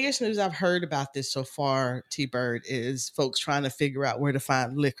 The biggest news I've heard about this so far, T-Bird, is folks trying to figure out where to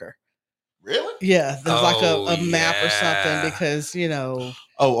find liquor. Really? Yeah, there's like a map or something because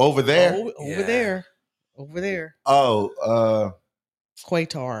over there, over there. Oh,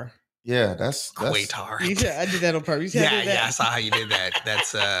 Qatar. Yeah, that's Qatar. I did that on purpose. Yeah, I saw how you did that.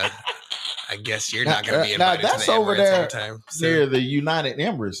 That's I guess you're not going to be now invited that's to the over Emirates there anytime near the United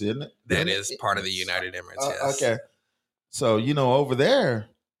Emirates, isn't it? That is part of the United Emirates. Yes. Okay, so over there,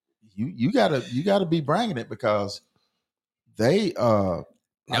 you gotta be bringing it because they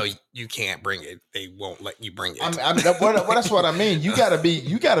No, you can't bring it. They won't let you bring it. I mean that's what I mean. You gotta be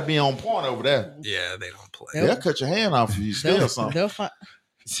on point over there. Yeah, they don't play. They'll cut your hand off if you steal something.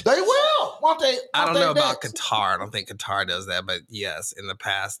 They will, won't they? I don't know about Qatar. I don't think Qatar does that, but yes, in the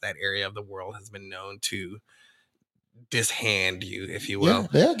past, that area of the world has been known to dishand you, if you will. Yeah,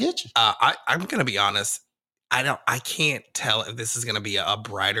 they'll get you. I'm gonna be honest. I can't tell if this is gonna be a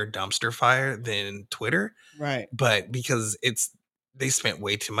brighter dumpster fire than Twitter, right? But because they spent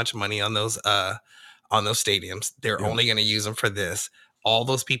way too much money on those stadiums, they're only gonna use them for this. All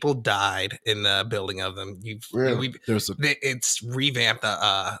those people died in the building of them. It's revamped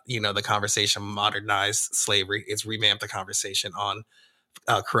the conversation, modernized slavery. It's revamped the conversation on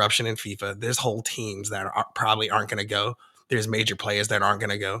corruption in FIFA. There's whole teams that probably aren't going to go. There's major players that aren't going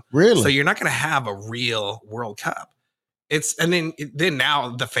to go. Really? So you're not going to have a real World Cup. Then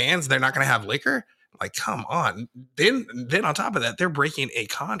now the fans, they're not going to have liquor. Like, come on. Then on top of that, they're breaking a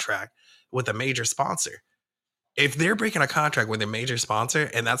contract with a major sponsor. If they're breaking a contract with a major sponsor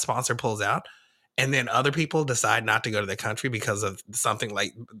and that sponsor pulls out, and then other people decide not to go to the country because of something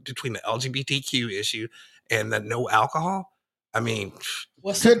like between the LGBTQ issue and the no alcohol, I mean,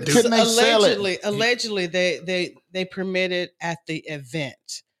 allegedly they permit it at the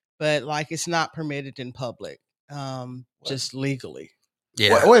event, but like it's not permitted in public, just legally.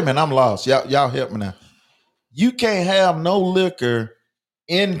 Yeah. Wait a minute, I'm lost. Y'all help me now. You can't have no liquor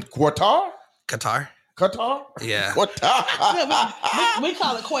in Qatar. Yeah. Qatar. We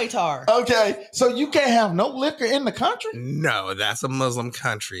call it Qatar. Okay. So you can't have no liquor in the country? No, that's a Muslim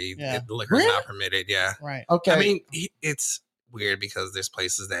country. Yeah. Liquor is not permitted. Yeah. Right. Okay. I mean, it's weird because there's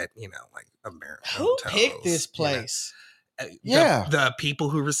places that, like American Who picked this place? The people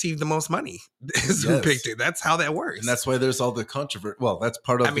who receive the most money is who picked it. That's how that works. And that's why there's all the controversy. Well, that's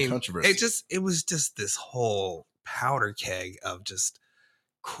part of the controversy. It was just this whole powder keg of just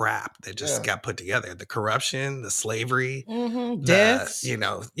crap that just got put together. The corruption, the slavery, deaths,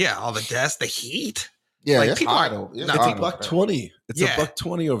 all the deaths, the heat. Yeah, like it's people hot. It's $1.20. It's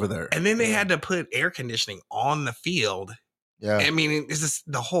 $1.20 over there. And then they had to put air conditioning on the field. Yeah, I mean, it's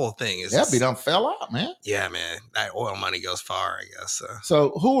just the whole thing is. Be done fell out, man. Yeah, man, that oil money goes far, I guess.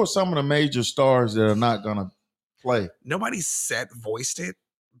 So, who are some of the major stars that are not going to play? Nobody voiced it,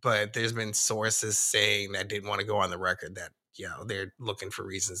 but there's been sources saying that didn't want to go on the record that they're looking for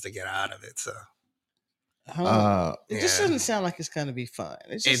reasons to get out of it. So. It just doesn't sound like it's going to be fun.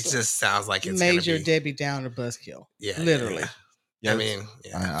 It just sounds like it's major Debbie Downer buzzkill. Yeah, literally. Yeah. I mean,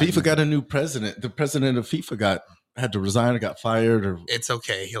 FIFA got a new president. The president of FIFA had to resign or got fired. Or it's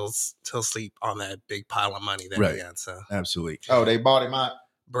okay. He'll sleep on that big pile of money that he had. So absolutely. Oh, they bought him out,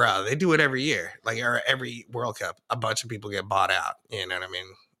 bro. They do it every year. Like every World Cup, a bunch of people get bought out. You know what I mean?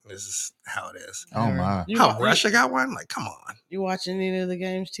 This is how it is. Oh my! How Russia got one? Like, come on. You watching any of the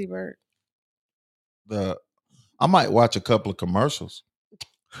games, T-Bird? I might watch a couple of commercials.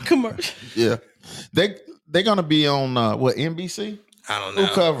 Yeah, they're gonna be on NBC. I don't know.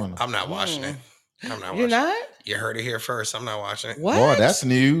 Who covering them? I'm not watching it. You're not? You heard it here first. I'm not watching it. What? Boy, that's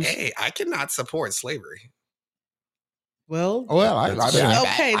news. Hey, I cannot support slavery. Well,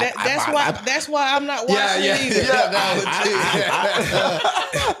 okay. That's why I'm not watching it either.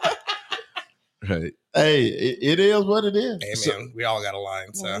 Right. Hey, it is what it is. Hey, man, we all got a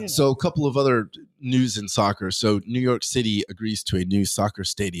line. So a couple of other news in soccer. So New York City agrees to a new soccer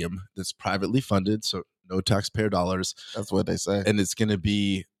stadium that's privately funded, so no taxpayer dollars. That's what they say. And it's going to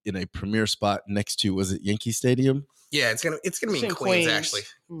be in a premier spot next to, was it Yankee Stadium? Yeah, it's gonna be in Queens, actually.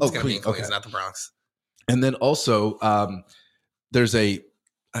 It's gonna be in Queens, not the Bronx. And then also, there's I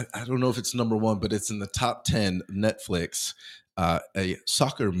don't know if it's number one, but it's in the top 10 Netflix, a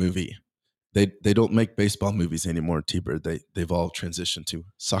soccer movie. They don't make baseball movies anymore, T-Bird. They've all transitioned to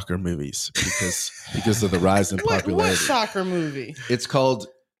soccer movies because of the rise in popularity. What soccer movie?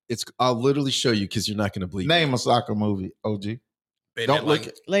 I'll literally show you because you're not going to believe. Name a soccer movie, OG. Don't look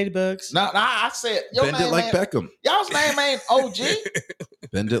it. Ladybugs. No, I said your Bend name It Like Beckham. Y'all's name ain't OG.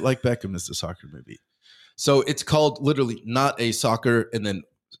 Bend It Like Beckham is the soccer movie. So it's called literally not a soccer and then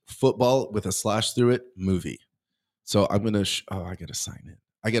football with a slash through it movie. So I'm gonna. I gotta sign it.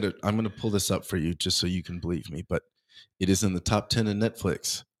 I'm gonna pull this up for you just so you can believe me. But it is in the top 10 of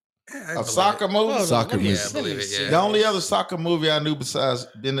Netflix. A soccer movie? Soccer movie. Yeah, I believe it, yeah. The only other soccer movie I knew besides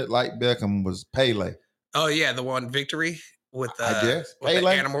Bennett Like Beckham was Pele. Oh, yeah, the one Victory with, I guess. with the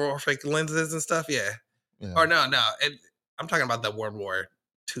Pele? anamorphic lenses and stuff, yeah. Or no, I'm talking about the World War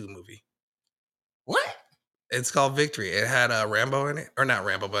II movie. What? It's called Victory. It had Rambo in it. Or not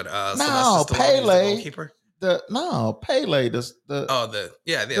Rambo, but no, Pele. Goalkeeper. Pele,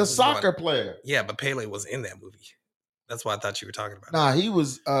 the soccer one. player. Yeah, but Pele was in that movie. That's what I thought you were talking about. Nah, he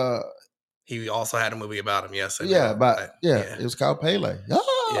was. He also had a movie about him. Yes, it was called Pele.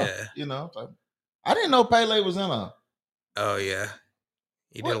 Oh, yeah, I didn't know Pele was in a. Oh yeah,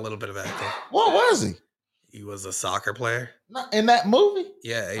 he did a little bit of acting. What was he? He was a soccer player. Not in that movie?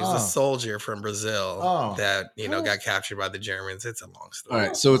 Yeah, he was a soldier from Brazil that got captured by the Germans. It's a long story. All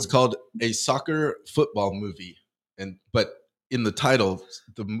right, so it's called a soccer football movie, but in the title,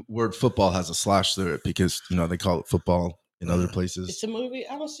 the word football has a slash through it because they call it football in other places. It's a movie.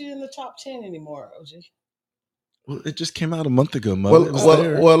 I don't see it in the top 10 anymore, OG. Well, it just came out a month ago, Mo.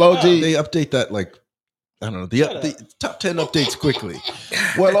 Well, OG, they update that I don't know. The top 10 updates quickly.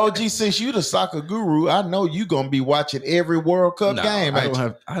 Well, OG, since you the soccer guru, I know you gonna be watching every World Cup game. I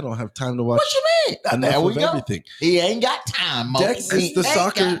don't have time to watch. What you mean? There we go. Everything. He ain't got time, Mo. Dex is the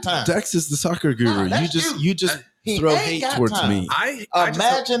soccer guru. No, you just throw hate towards me. I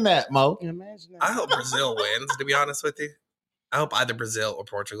imagine that, Mo. I hope Brazil wins, to be honest with you. I hope either Brazil or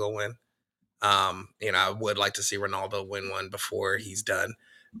Portugal win. I would like to see Ronaldo win one before he's done.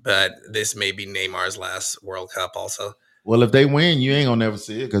 But this may be Neymar's last World Cup also. Well, if they win, you ain't gonna never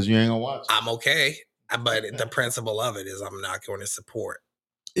see it because you ain't gonna watch it. I'm okay. But the principle of it is I'm not going to support.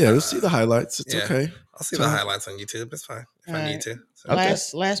 Yeah, let's see the highlights. It's okay. I'll see the highlights on YouTube. It's fine if I need to. So.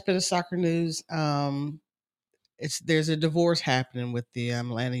 Last bit of soccer news. There's a divorce happening with the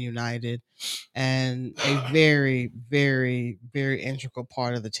Atlanta United, and a very, very, very integral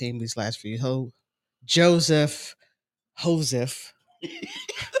part of the team these last few Joseph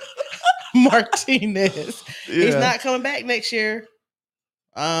Martinez. He's not coming back next year.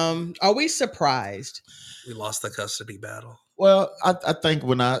 Are we surprised? We lost the custody battle. Well, I think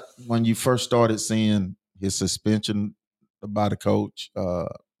when you first started seeing his suspension by the coach,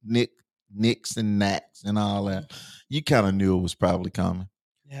 Nicks and Knacks and all that, you kind of knew it was probably coming.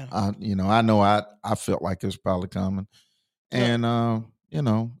 Yeah. I know I felt like it was probably coming. And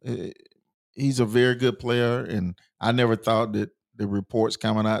he's a very good player, and I never thought that the reports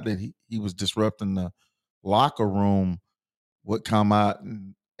coming out that he was disrupting the locker room would come out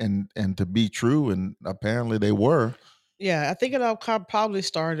and to be true, and apparently they were. Yeah, I think it all probably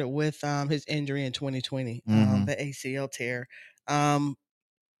started with his injury in 2020, the ACL tear.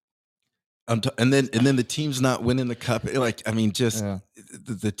 And then the team's not winning the cup.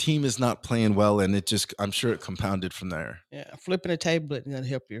 The team is not playing well, and I'm sure it compounded from there. Yeah, flipping a table isn't going to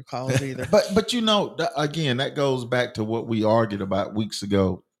help your cause either. but again, that goes back to what we argued about weeks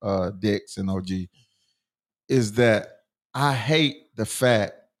ago, Dex and OG, is that I hate the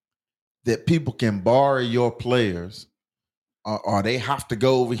fact that people can borrow your players or they have to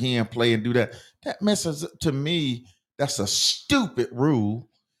go over here and play and do that. That messes up, to me, that's a stupid rule.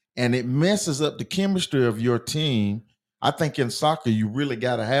 And it messes up the chemistry of your team. I think in soccer, you really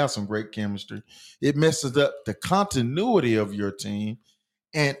got to have some great chemistry. It messes up the continuity of your team.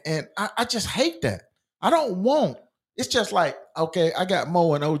 And I just hate that. I don't want. It's just like, okay, I got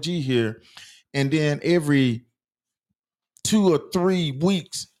Mo and OG here. And then every 2 or 3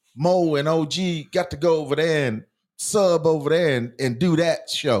 weeks, Mo and OG got to go over there and sub over there and do that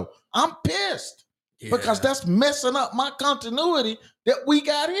show. I'm pissed because that's messing up my continuity that we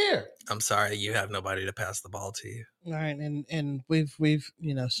got here. I'm sorry, you have nobody to pass the ball to you. All right, and we've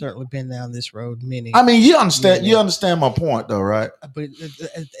certainly been down this road many. I mean, you understand my point though, right? But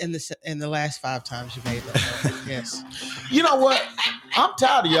in the last 5 times you made that, yes. You know what? I'm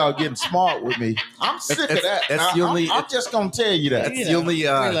tired of y'all getting smart with me. I'm sick of that. I'm just gonna tell you that. That's the only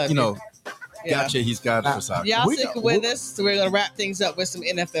gotcha he's got for soccer. Y'all stick with us. So we're gonna wrap things up with some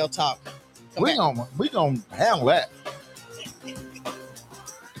NFL talk. We gonna handle that.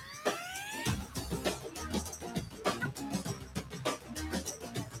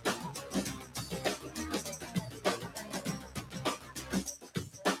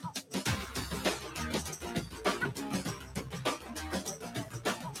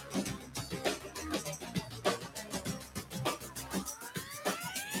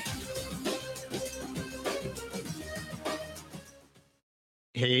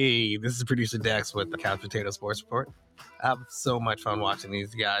 Hey, this is producer Dex with the Couch Potato Sports Report. I have so much fun watching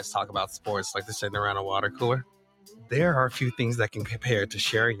these guys talk about sports like they're sitting around a water cooler. There are a few things that can compare to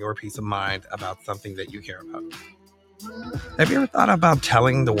sharing your peace of mind about something that you care about. Have you ever thought about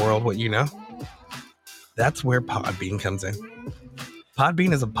telling the world what you know? That's where Podbean comes in.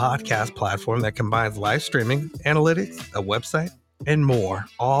 Podbean is a podcast platform that combines live streaming, analytics, a website, and more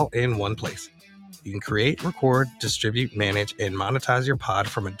all in one place. You can create, record, distribute, manage, and monetize your pod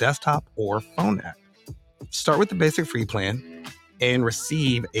from a desktop or phone app. Start with the basic free plan and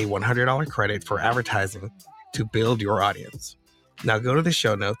receive a $100 credit for advertising to build your audience. Now go to the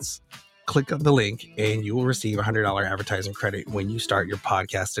show notes, click on the link, and you will receive a $100 advertising credit when you start your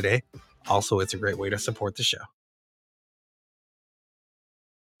podcast today. Also, it's a great way to support the show.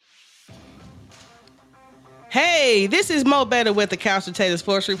 Hey, this is Mo Better with the Couch Potato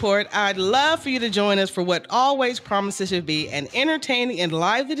Sports Report. I'd love for you to join us for what always promises to be an entertaining and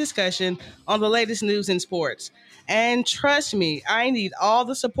lively discussion on the latest news in sports. And trust me, I need all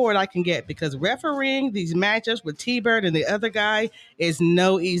the support I can get because refereeing these matchups with T-Bird and the other guy is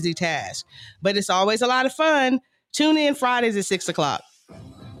no easy task. But it's always a lot of fun. Tune in Fridays at 6 o'clock.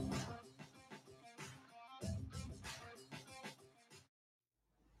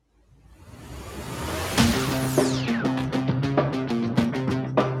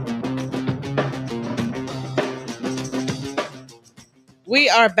 We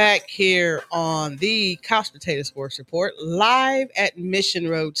are back here on the Couch Potato Sports Report, live at Mission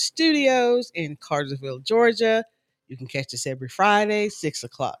Road Studios in Cartersville, Georgia. You can catch us every Friday, 6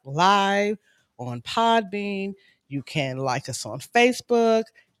 o'clock live on Podbean. You can like us on Facebook,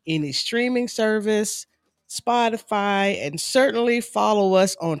 any streaming service, Spotify, and certainly follow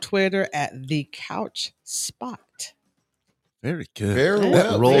us on Twitter at The Couch Spot. Very good. Very that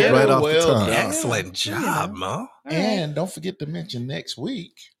well. rolled Very right off well the tongue. done. Excellent job, Mo. And don't forget to mention next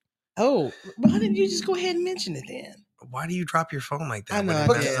week. Oh, why didn't you just go ahead and mention it then? Why do you drop your phone like that? I know, when it I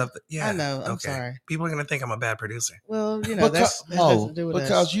messes did. up yeah, I know. I'm sorry. People are going to think I'm a bad producer. Well, you know, that doesn't do with us.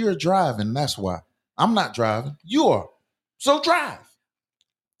 Because you're driving, that's why. I'm not driving. You are. So drive.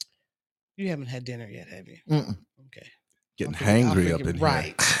 You haven't had dinner yet, have you? Mm-mm. Okay. Getting hangry up in here.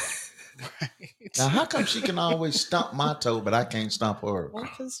 Right. Now, how come she can always stomp my toe, but I can't stomp her? Well,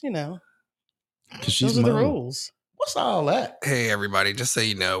 because, you know, Because she's those are the Mo. rules. What's all that? Hey, everybody, just so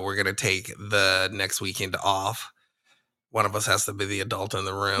you know, we're going to take the next weekend off. One of us has to be the adult in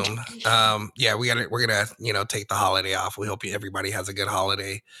the room. We're gonna, take the holiday off. We hope everybody has a good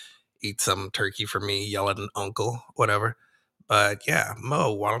holiday. Eat some turkey for me, yell at an uncle, whatever. But yeah,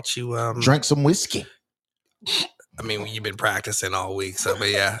 Mo, why don't you Drink some whiskey? I mean, you've been practicing all week, so but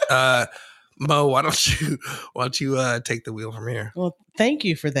yeah. Mo, why don't you take the wheel from here? Well, thank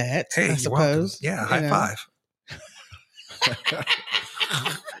you for that. Hey, I suppose. Yeah, high five.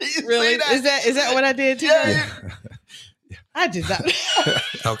 Really? Is that what I did too? Yeah. I did not.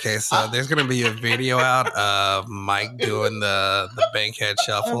 Okay, so there's gonna be a video out of Mike doing the bankhead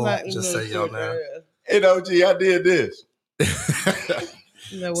shuffle. Just so y'all know. Hey, OG, I did this.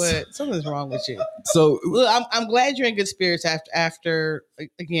 You know what? Something's wrong with you. So, well, I'm glad you're in good spirits after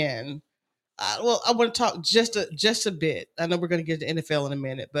again. I want to talk just a bit. I know we're going to get to NFL in a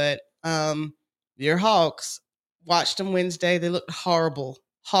minute, but your Hawks, watched them Wednesday. They looked horrible.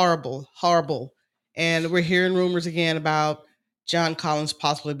 And we're hearing rumors again about John Collins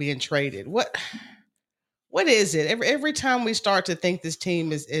possibly being traded. What is it? Every time we start to think this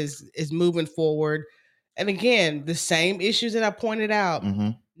team is moving forward, and again, the same issues that I pointed out. Mm-hmm.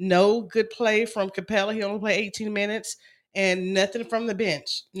 No good play from Capella. He only played 18 minutes. And nothing from the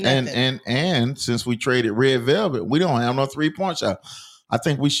bench. Nothing. And since we traded Red Velvet, we don't have no 3-point shot. I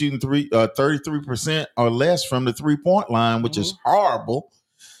think we shooting 33% or less from the 3-point line, which is horrible.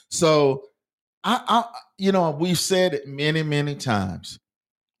 So I we've said it many, many times,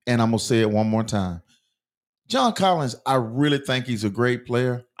 and I'm gonna say it one more time. John Collins, I really think he's a great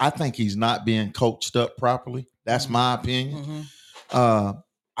player. I think he's not being coached up properly. That's my opinion. I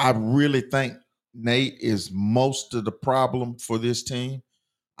really think Nate is most of the problem for this team.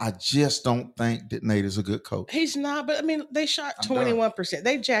 I just don't think that Nate is a good coach. He's not, but I mean, they shot 21%.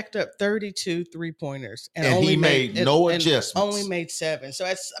 They jacked up 32 3-pointers. And only he made no adjustments. Only made 7. So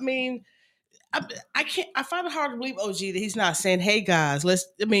I can't. I find it hard to believe, OG, that he's not saying, "Hey guys, let's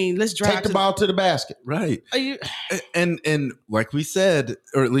drive take the ball to the basket." Right. Are you? And like we said,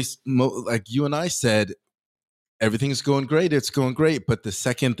 or at least like you and I said, everything's going great. It's going great. But the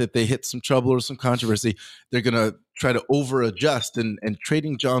second that they hit some trouble or some controversy, they're gonna try to over adjust. And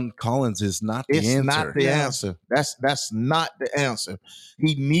trading John Collins is not the answer. It's not the answer. That's not the answer.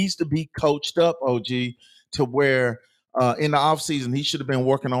 He needs to be coached up, OG, to where in the offseason, he should have been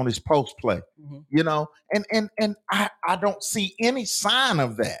working on his post play. You know, and I don't see any sign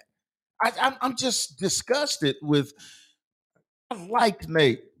of that. I'm just disgusted with. I like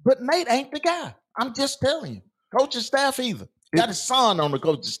Nate, but Nate ain't the guy. I'm just telling you. Coaching staff either. Got his son on the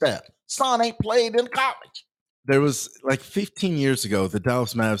coaching staff. Son ain't played in college. There was like 15 years ago, the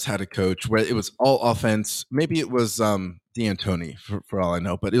Dallas Mavs had a coach where it was all offense. Maybe it was D'Antoni for all I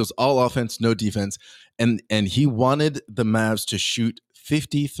know, but it was all offense, no defense. And he wanted the Mavs to shoot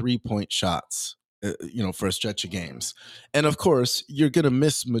 53-point shots, for a stretch of games. And of course, you're going to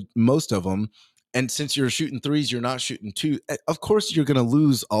miss most of them. And since you're shooting threes, you're not shooting two. Of course, you're going to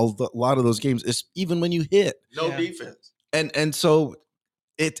lose a lot of those games, even when you hit. No defense. And so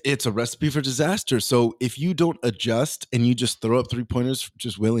it's a recipe for disaster. So if you don't adjust and you just throw up 3-pointers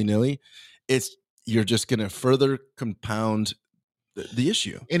just willy-nilly, you're just going to further compound the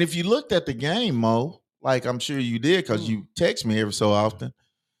issue. And if you looked at the game, Mo, like I'm sure you did because you text me every so often,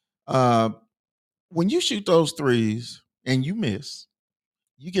 when you shoot those threes and you miss,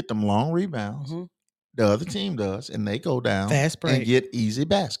 you get them long rebounds. The other team does, and they go down fast break and get easy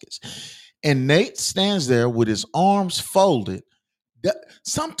baskets. And Nate stands there with his arms folded.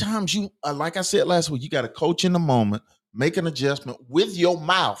 Sometimes you, like I said last week, you got to coach in the moment, make an adjustment with your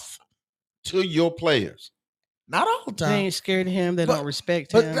mouth to your players. Not all the time. They ain't scared of him. They don't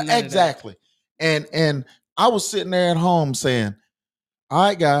respect him. Exactly. And I was sitting there at home saying, all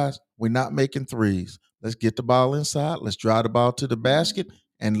right, guys, we're not making threes. Let's get the ball inside. Let's drive the ball to the basket,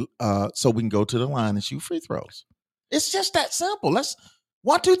 and so we can go to the line and shoot free throws. It's just that simple. Let's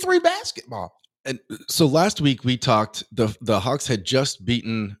 1, 2, 3 basketball. And so last week we talked, the Hawks had just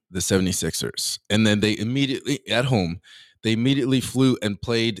beaten the 76ers. And then they immediately, at home, flew and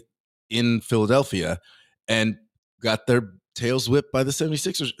played in Philadelphia and got their tails whipped by the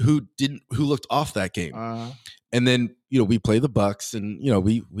 76ers, who looked off that game. And then, we play the Bucks and,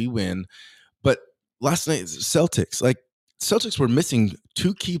 we win. But last night, Celtics were missing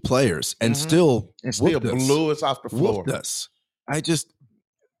 2 key players and still blew us off the floor. Us.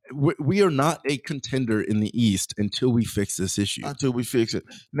 We are not a contender in the East until we fix this issue. Until we fix it.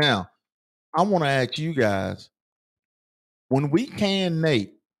 Now, I want to ask you guys, when we can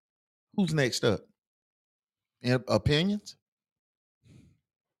Nate, who's next up? Opinions?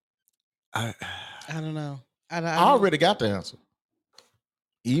 I don't know. I already got the answer.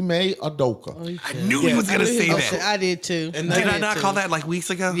 Ime Udoka. I knew he was going to say that. I did too. And did I not call that like weeks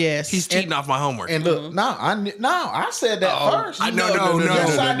ago? Yes. He's cheating off my homework. And look, I said that first. No.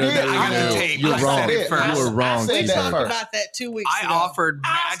 Yes, I did. I got the tape. You're I wrong. said it first. You were wrong. We talked about that 2 weeks ago. I offered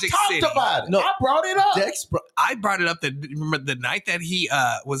Magic City. Talked about it. No, I brought it up. I brought it up remember the night that he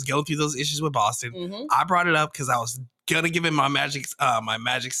was going through those issues with Boston. I brought it up because I was gonna give him my Magic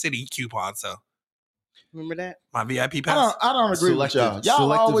City coupon. So remember that? My VIP pass. I don't agree with y'all.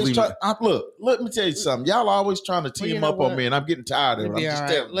 Y'all always try. Look, let me tell you something. Y'all always trying to team up on me, and I'm getting tired of it. I'm just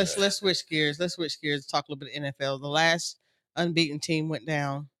telling you. Let's switch gears. Talk a little bit of NFL. The last unbeaten team went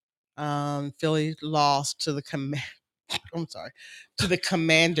down. Philly lost to the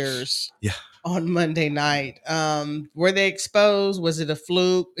Commanders. Yeah. On Monday night. Were they exposed? Was it a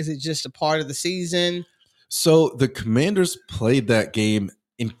fluke? Is it just a part of the season? So the Commanders played that game.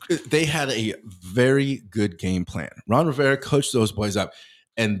 They had a very good game plan. Ron Rivera coached those boys up,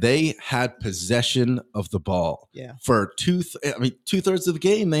 and they had possession of the ball. Yeah. For 2/3 of the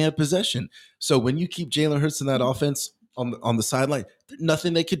game, they had possession. So when you keep Jalen Hurts in that offense on the sideline,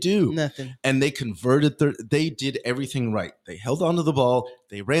 nothing they could do. Nothing. And they converted they did everything right. They held onto the ball.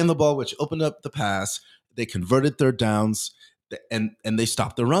 They ran the ball, which opened up the pass. They converted third downs, and they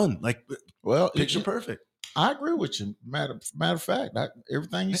stopped the run. Picture perfect. I agree with you. Matter of fact,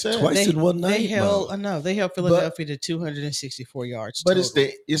 everything you said twice in one night. They held Philadelphia to 264 yards. But total.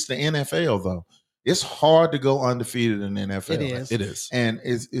 it's the NFL though. It's hard to go undefeated in the NFL. It is, and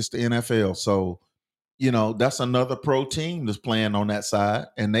it's the NFL. So that's another pro team that's playing on that side,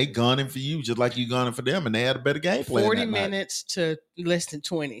 and they gunning for you just like you gunning for them, and they had a better game plan. 40 minutes to less than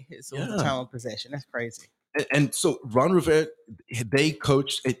 20 is the time of possession. That's crazy. And so Ron Rivera, they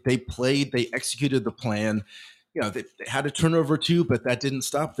coached, they played, they executed the plan. They had a turnover too, but that didn't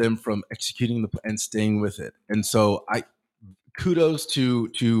stop them from executing and staying with it. And so kudos to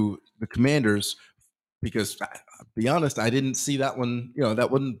the Commanders, because I'll be honest, I didn't see that one.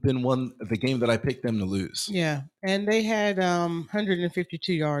 That wouldn't have been the game that I picked them to lose. Yeah, and they had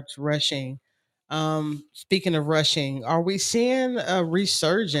 152 yards rushing. Speaking of rushing, are we seeing a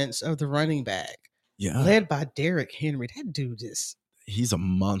resurgence of the running back? Yeah, led by Derrick Henry. That dude he's a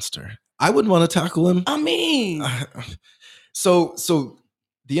monster. I wouldn't want to tackle him. I mean, so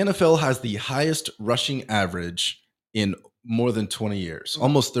the NFL has the highest rushing average in more than 20 years,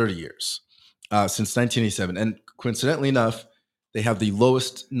 almost 30 years, since 1987. And coincidentally enough, they have the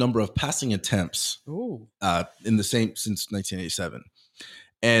lowest number of passing attempts in the same since 1987.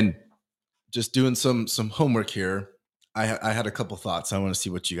 And just doing some homework here, I had a couple thoughts. I want to see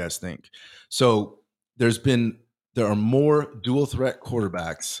what you guys think. So there are more dual threat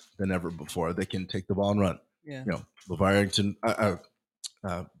quarterbacks than ever before. They can take the ball and run. Yeah. Lamar Jackson,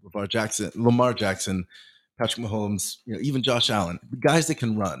 Patrick Mahomes, even Josh Allen, guys that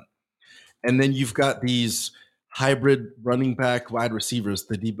can run. And then you've got these hybrid running back wide receivers,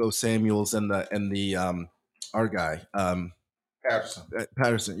 the Deebo Samuels and the our guy,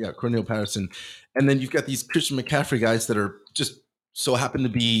 Patterson, Cornell Patterson. And then you've got these Christian McCaffrey guys that are just so happen to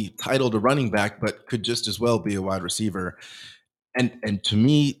be titled a running back, but could just as well be a wide receiver. And to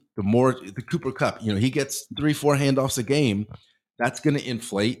me, the Cooper Kupp, he gets 3-4 handoffs a game, that's going to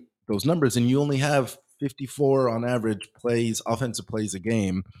inflate those numbers. And you only have 54 on average offensive plays a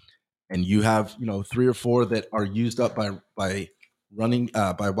game. And you have, 3 or 4 that are used up by running,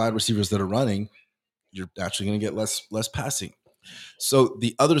 by wide receivers that are running. You're actually going to get less passing. So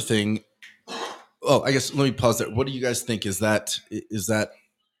the other thing, I guess let me pause there. What do you guys think? Is that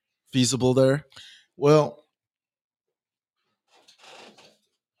feasible there? Well,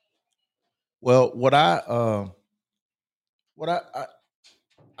 what I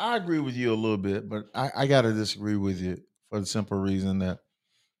agree with you a little bit, but I got to disagree with you for the simple reason that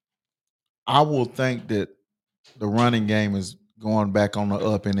I will think that the running game is going back on the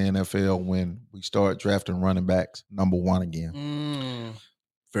up in the NFL when we start drafting running backs number 1 again.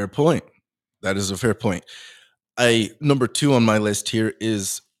 Fair point. That is a fair point. Number 2 on my list here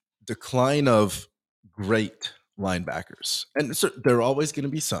is decline of great linebackers. And so there are always going to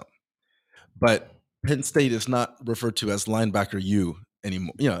be some. But Penn State is not referred to as linebacker U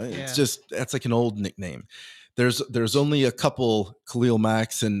anymore. It's just, that's like an old nickname. There's only a couple, Khalil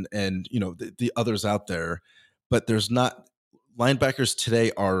Max and the others out there, but there's not. Linebackers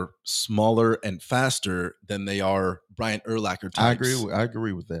today are smaller and faster than they are Brian Urlacher types. I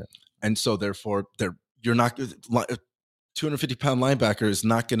agree with that. And so therefore you're not, a 250-pound linebacker is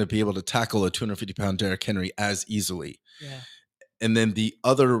not going to be able to tackle a 250-pound Derrick Henry as easily. Yeah. And then the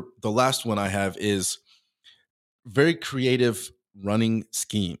last one I have is very creative running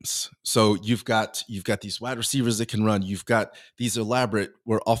schemes. So you've got these wide receivers that can run. You've got these elaborate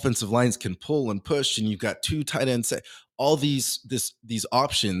where offensive lines can pull and push, and you've got 2 tight ends. All these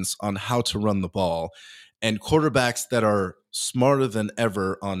options on how to run the ball, and quarterbacks that are smarter than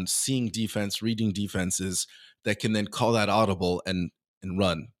ever on seeing defense, reading defenses that can then call that audible and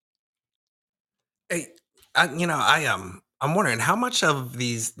run. Hey, I'm wondering how much of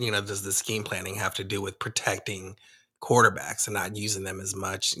these, does the scheme planning have to do with protecting quarterbacks and not using them as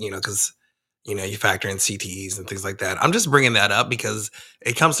much, because, you factor in CTEs and things like that. I'm just bringing that up because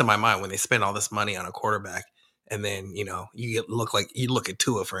it comes to my mind when they spend all this money on a quarterback and then, you look at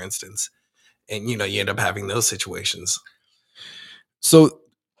Tua, for instance, and, you end up having those situations. So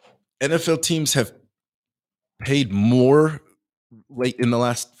NFL teams have paid more late in the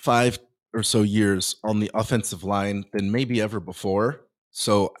last 5 or so years on the offensive line than maybe ever before.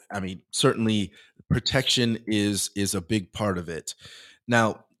 So, I mean, certainly protection is a big part of it.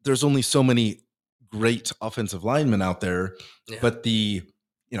 Now, there's only so many great offensive linemen out there, but the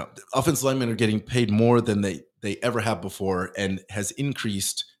offensive linemen are getting paid more than they ever have before, and has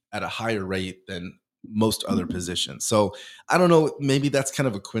increased at a higher rate than most other positions. So I don't know, maybe that's kind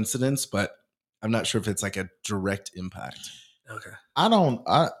of a coincidence, but I'm not sure if it's like a direct impact. Okay.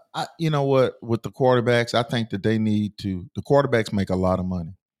 I you know what, with the quarterbacks, I think that the quarterbacks make a lot of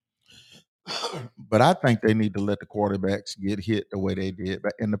money. But I think they need to let the quarterbacks get hit the way they did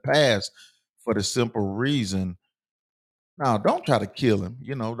but in the past, for the simple reason. Now, don't try to kill him.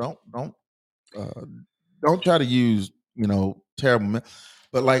 Don't try to use terrible,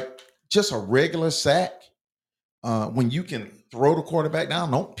 but like just a regular sack. When you can throw the quarterback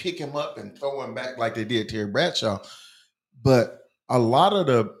down, don't pick him up and throw him back like they did Terry Bradshaw. But a lot of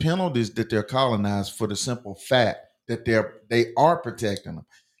the penalties that they're calling now is for the simple fact that they are protecting them,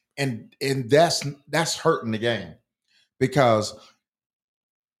 and that's hurting the game, because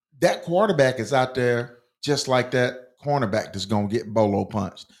that quarterback is out there just like that cornerback that's going to get bolo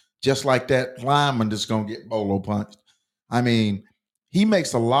punched, just like that lineman that's going to get bolo punched. I mean, he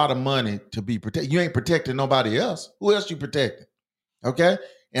makes a lot of money to be protected. You ain't protecting nobody else. Who else you protecting? Okay?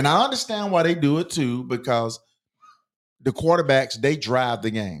 And I understand why they do it too, because the quarterbacks, they drive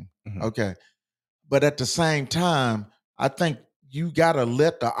the game. Mm-hmm. Okay. But at the same time, I think you got to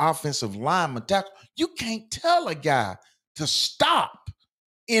let the offensive lineman tackle. You can't tell a guy to stop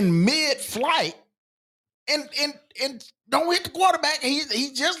in mid-flight and don't hit the quarterback.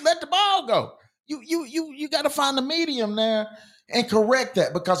 He just let the ball go. You got to find the medium there and correct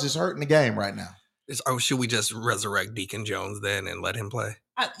that because it's hurting the game right now. Should we just resurrect Deacon Jones then and let him play?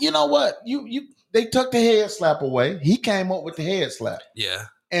 You know what? They took the head slap away. He came up with the head slap. Yeah.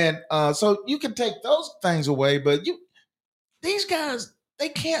 And so you can take those things away, but these guys, they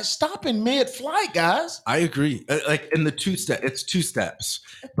can't stop in mid-flight, guys. I agree. Like in the it's 2 steps.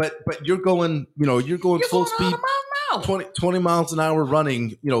 But you're going, you're full speed, 20 miles an hour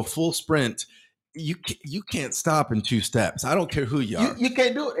running, full sprint. You can't stop in 2 steps. I don't care who you are. You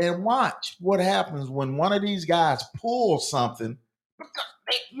can't do it. And watch what happens when one of these guys pulls something.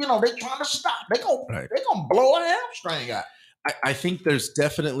 They're trying to stop. They're gonna blow a hamstring out. I think there's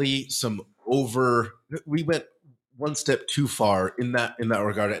definitely some we went one step too far in that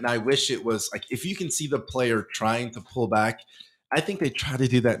regard. And I wish it was like, if you can see the player trying to pull back, I think they try to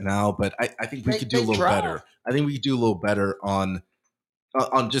do that now, but I think we could do a little better. I think we could do a little better on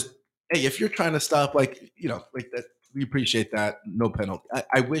just, hey, if you're trying to stop, like that, we appreciate that. No penalty.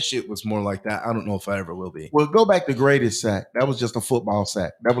 I wish it was more like that. I don't know if I ever will be. Well, go back to greatest sack. That was just a football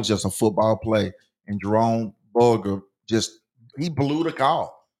sack. That was just a football play. And Jerome Boger he blew the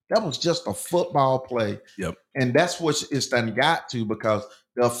call. That was just a football play. Yep. And that's what it's done got to, because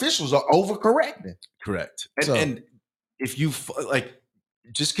the officials are overcorrecting. Correct. And if you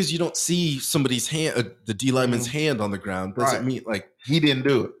just because you don't see somebody's hand, the D lineman's hand on the ground, doesn't mean like he didn't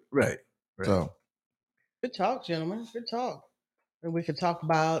do it. Right. So good talk, gentlemen. Good talk. And we could talk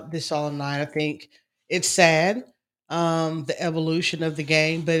about this all night. I think it's sad, the evolution of the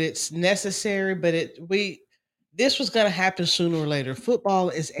game, but it's necessary. But this was going to happen sooner or later. Football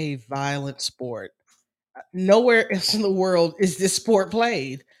is a violent sport. Nowhere else in the world is this sport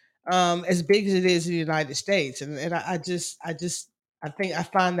played as big as it is in the United States. And I think I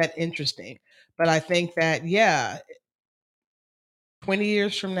find that interesting. But I think that, 20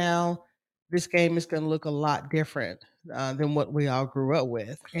 years from now, this game is going to look a lot different than what we all grew up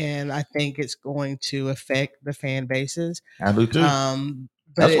with. And I think it's going to affect the fan bases. I do too.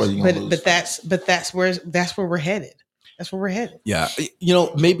 That's where we're headed. That's where we're headed. Yeah.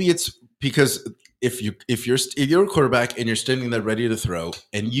 Maybe it's because if you're a quarterback and you're standing there ready to throw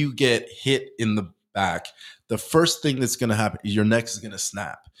and you get hit in the back, the first thing that's going to happen is your neck is going to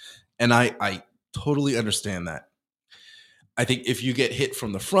snap. And I totally understand that. I think if you get hit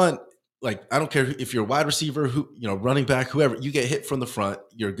from the front, like, I don't care if you're a wide receiver, running back, whoever, you get hit from the front,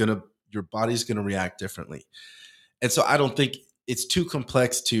 your body's going to react differently. And so I don't think it's too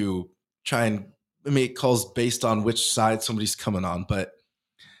complex to try and make calls based on which side somebody's coming on, but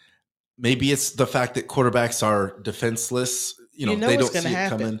maybe it's the fact that quarterbacks are defenseless. They don't see it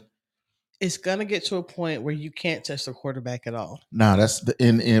coming. It's going to get to a point where you can't touch the quarterback at all. No,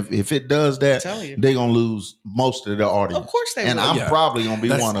 if it does that, they're going to lose most of their audience. Of course they will. And I'm probably going to be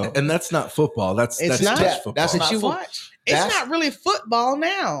one of them. And that's not football. That's not football. That's what you watch. It's not really football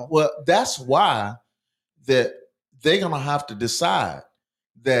now. Well, that's why that they're going to have to decide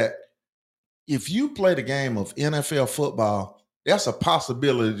that if you play the game of NFL football, there's a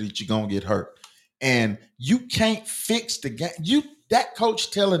possibility that you're going to get hurt. And you can't fix the game. That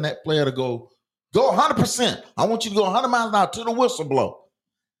coach telling that player to go 100%. I want you to go 100 miles an hour to the whistle blow.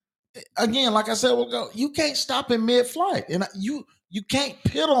 Again, like I said, you can't stop in mid-flight. And you can't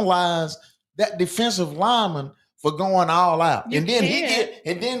penalize that defensive lineman for going all out. Then he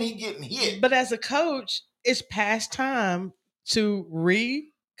getting hit. But as a coach, it's past time to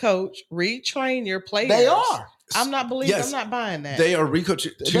re-coach, retrain your players. They are. I'm not buying that. They are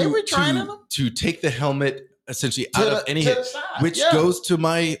recoaching to take the helmet essentially out of any hit, which goes to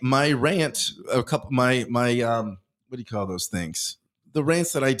my rant. My what do you call those things? The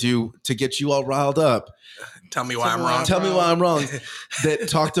rants that I do to get you all riled up. Tell me why I'm wrong. Tell me why I'm wrong. That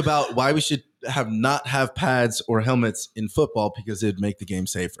talked about why we should not have pads or helmets in football because it'd make the game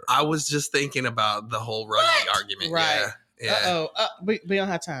safer. I was just thinking about the whole rugby argument. Right. Yeah. We don't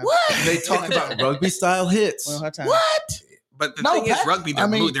have time. What? They talk about rugby style hits. We don't have time. What? But the thing is, rugby,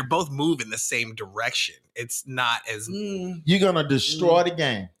 they're both move in the same direction. It's not as you're gonna destroy the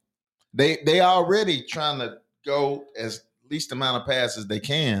game. They already trying to go as least amount of passes they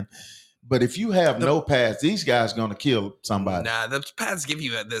can. But if you have no pads, these guys going to kill somebody. Nah, the pads give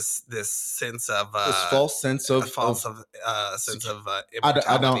you this sense of this false sense of I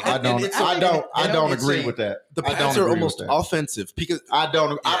don't agree with that. The pads are almost offensive because I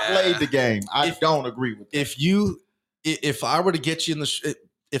played the game. I don't agree with that. If I were to get you in the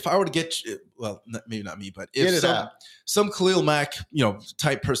if I were to get you, well, maybe not me, but if some Khalil Mack,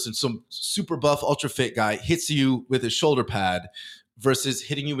 type person, some super buff, ultra fit guy hits you with his shoulder pad versus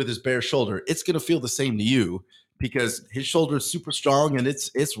hitting you with his bare shoulder, it's going to feel the same to you because his shoulder is super strong and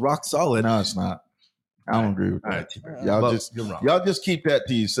it's rock solid. No, it's not. I don't agree with that. Right, y'all just keep that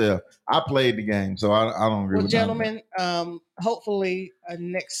to yourself. I played the game, so I don't agree with that. Well, gentlemen, hopefully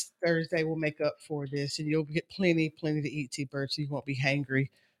next Thursday we'll make up for this, and you'll get plenty to eat, T-Bird, so you won't be hangry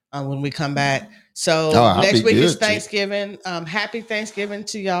when we come back. So next week is Thanksgiving. Happy Thanksgiving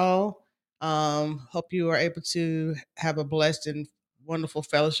to y'all. Hope you are able to have a blessed and wonderful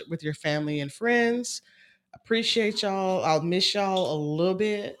fellowship with your family and friends. Appreciate y'all. I'll miss y'all a little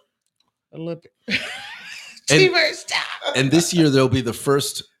bit. And this year there'll be the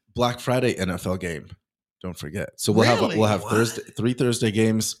first Black Friday NFL game. Don't forget. So we'll have three Thursday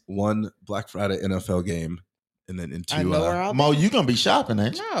games, one Black Friday NFL game, and then into Mo, you gonna be shopping,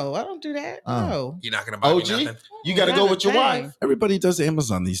 ain't you? No, I don't do that. No, you're not gonna buy me nothing. You got to go with your wife. Everybody does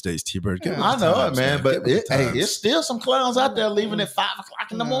Amazon these days, T-Bird. I know it, man. But it's still some clowns out there leaving at 5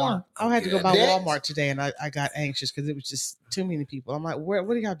 o'clock in the morning. I had to go by Walmart today, and I got anxious because it was just too many people. I'm like, what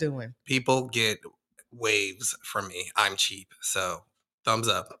are y'all doing? People get waves from me. I'm cheap, so thumbs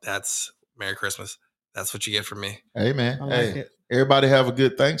up. That's Merry Christmas. That's what you get from me. Hey, man. Everybody have a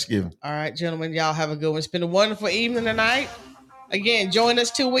good Thanksgiving. All right, gentlemen, y'all have a good one. It's been a wonderful evening tonight. Again, join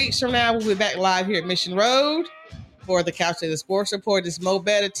us 2 weeks from now. We'll be back live here at Mission Road for the Couch of the Sports Report. This is Mo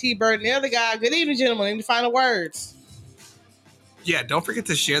Better, T-Bird, and the other guy. Good evening, gentlemen. Any final words? Yeah, don't forget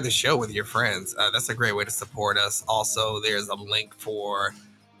to share the show with your friends. That's a great way to support us. Also, there's a link for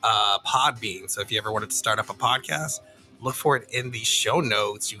Podbean. So if you ever wanted to start up a podcast, look for it in the show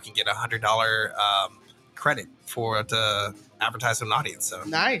notes. You can get $100 credit for to advertise an audience. So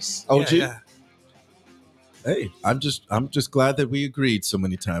nice. OG. Yeah. Hey, I'm just glad that we agreed so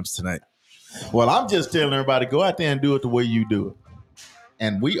many times tonight. Well, I'm just telling everybody, go out there and do it the way you do it.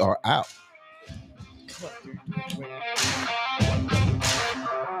 And we are out.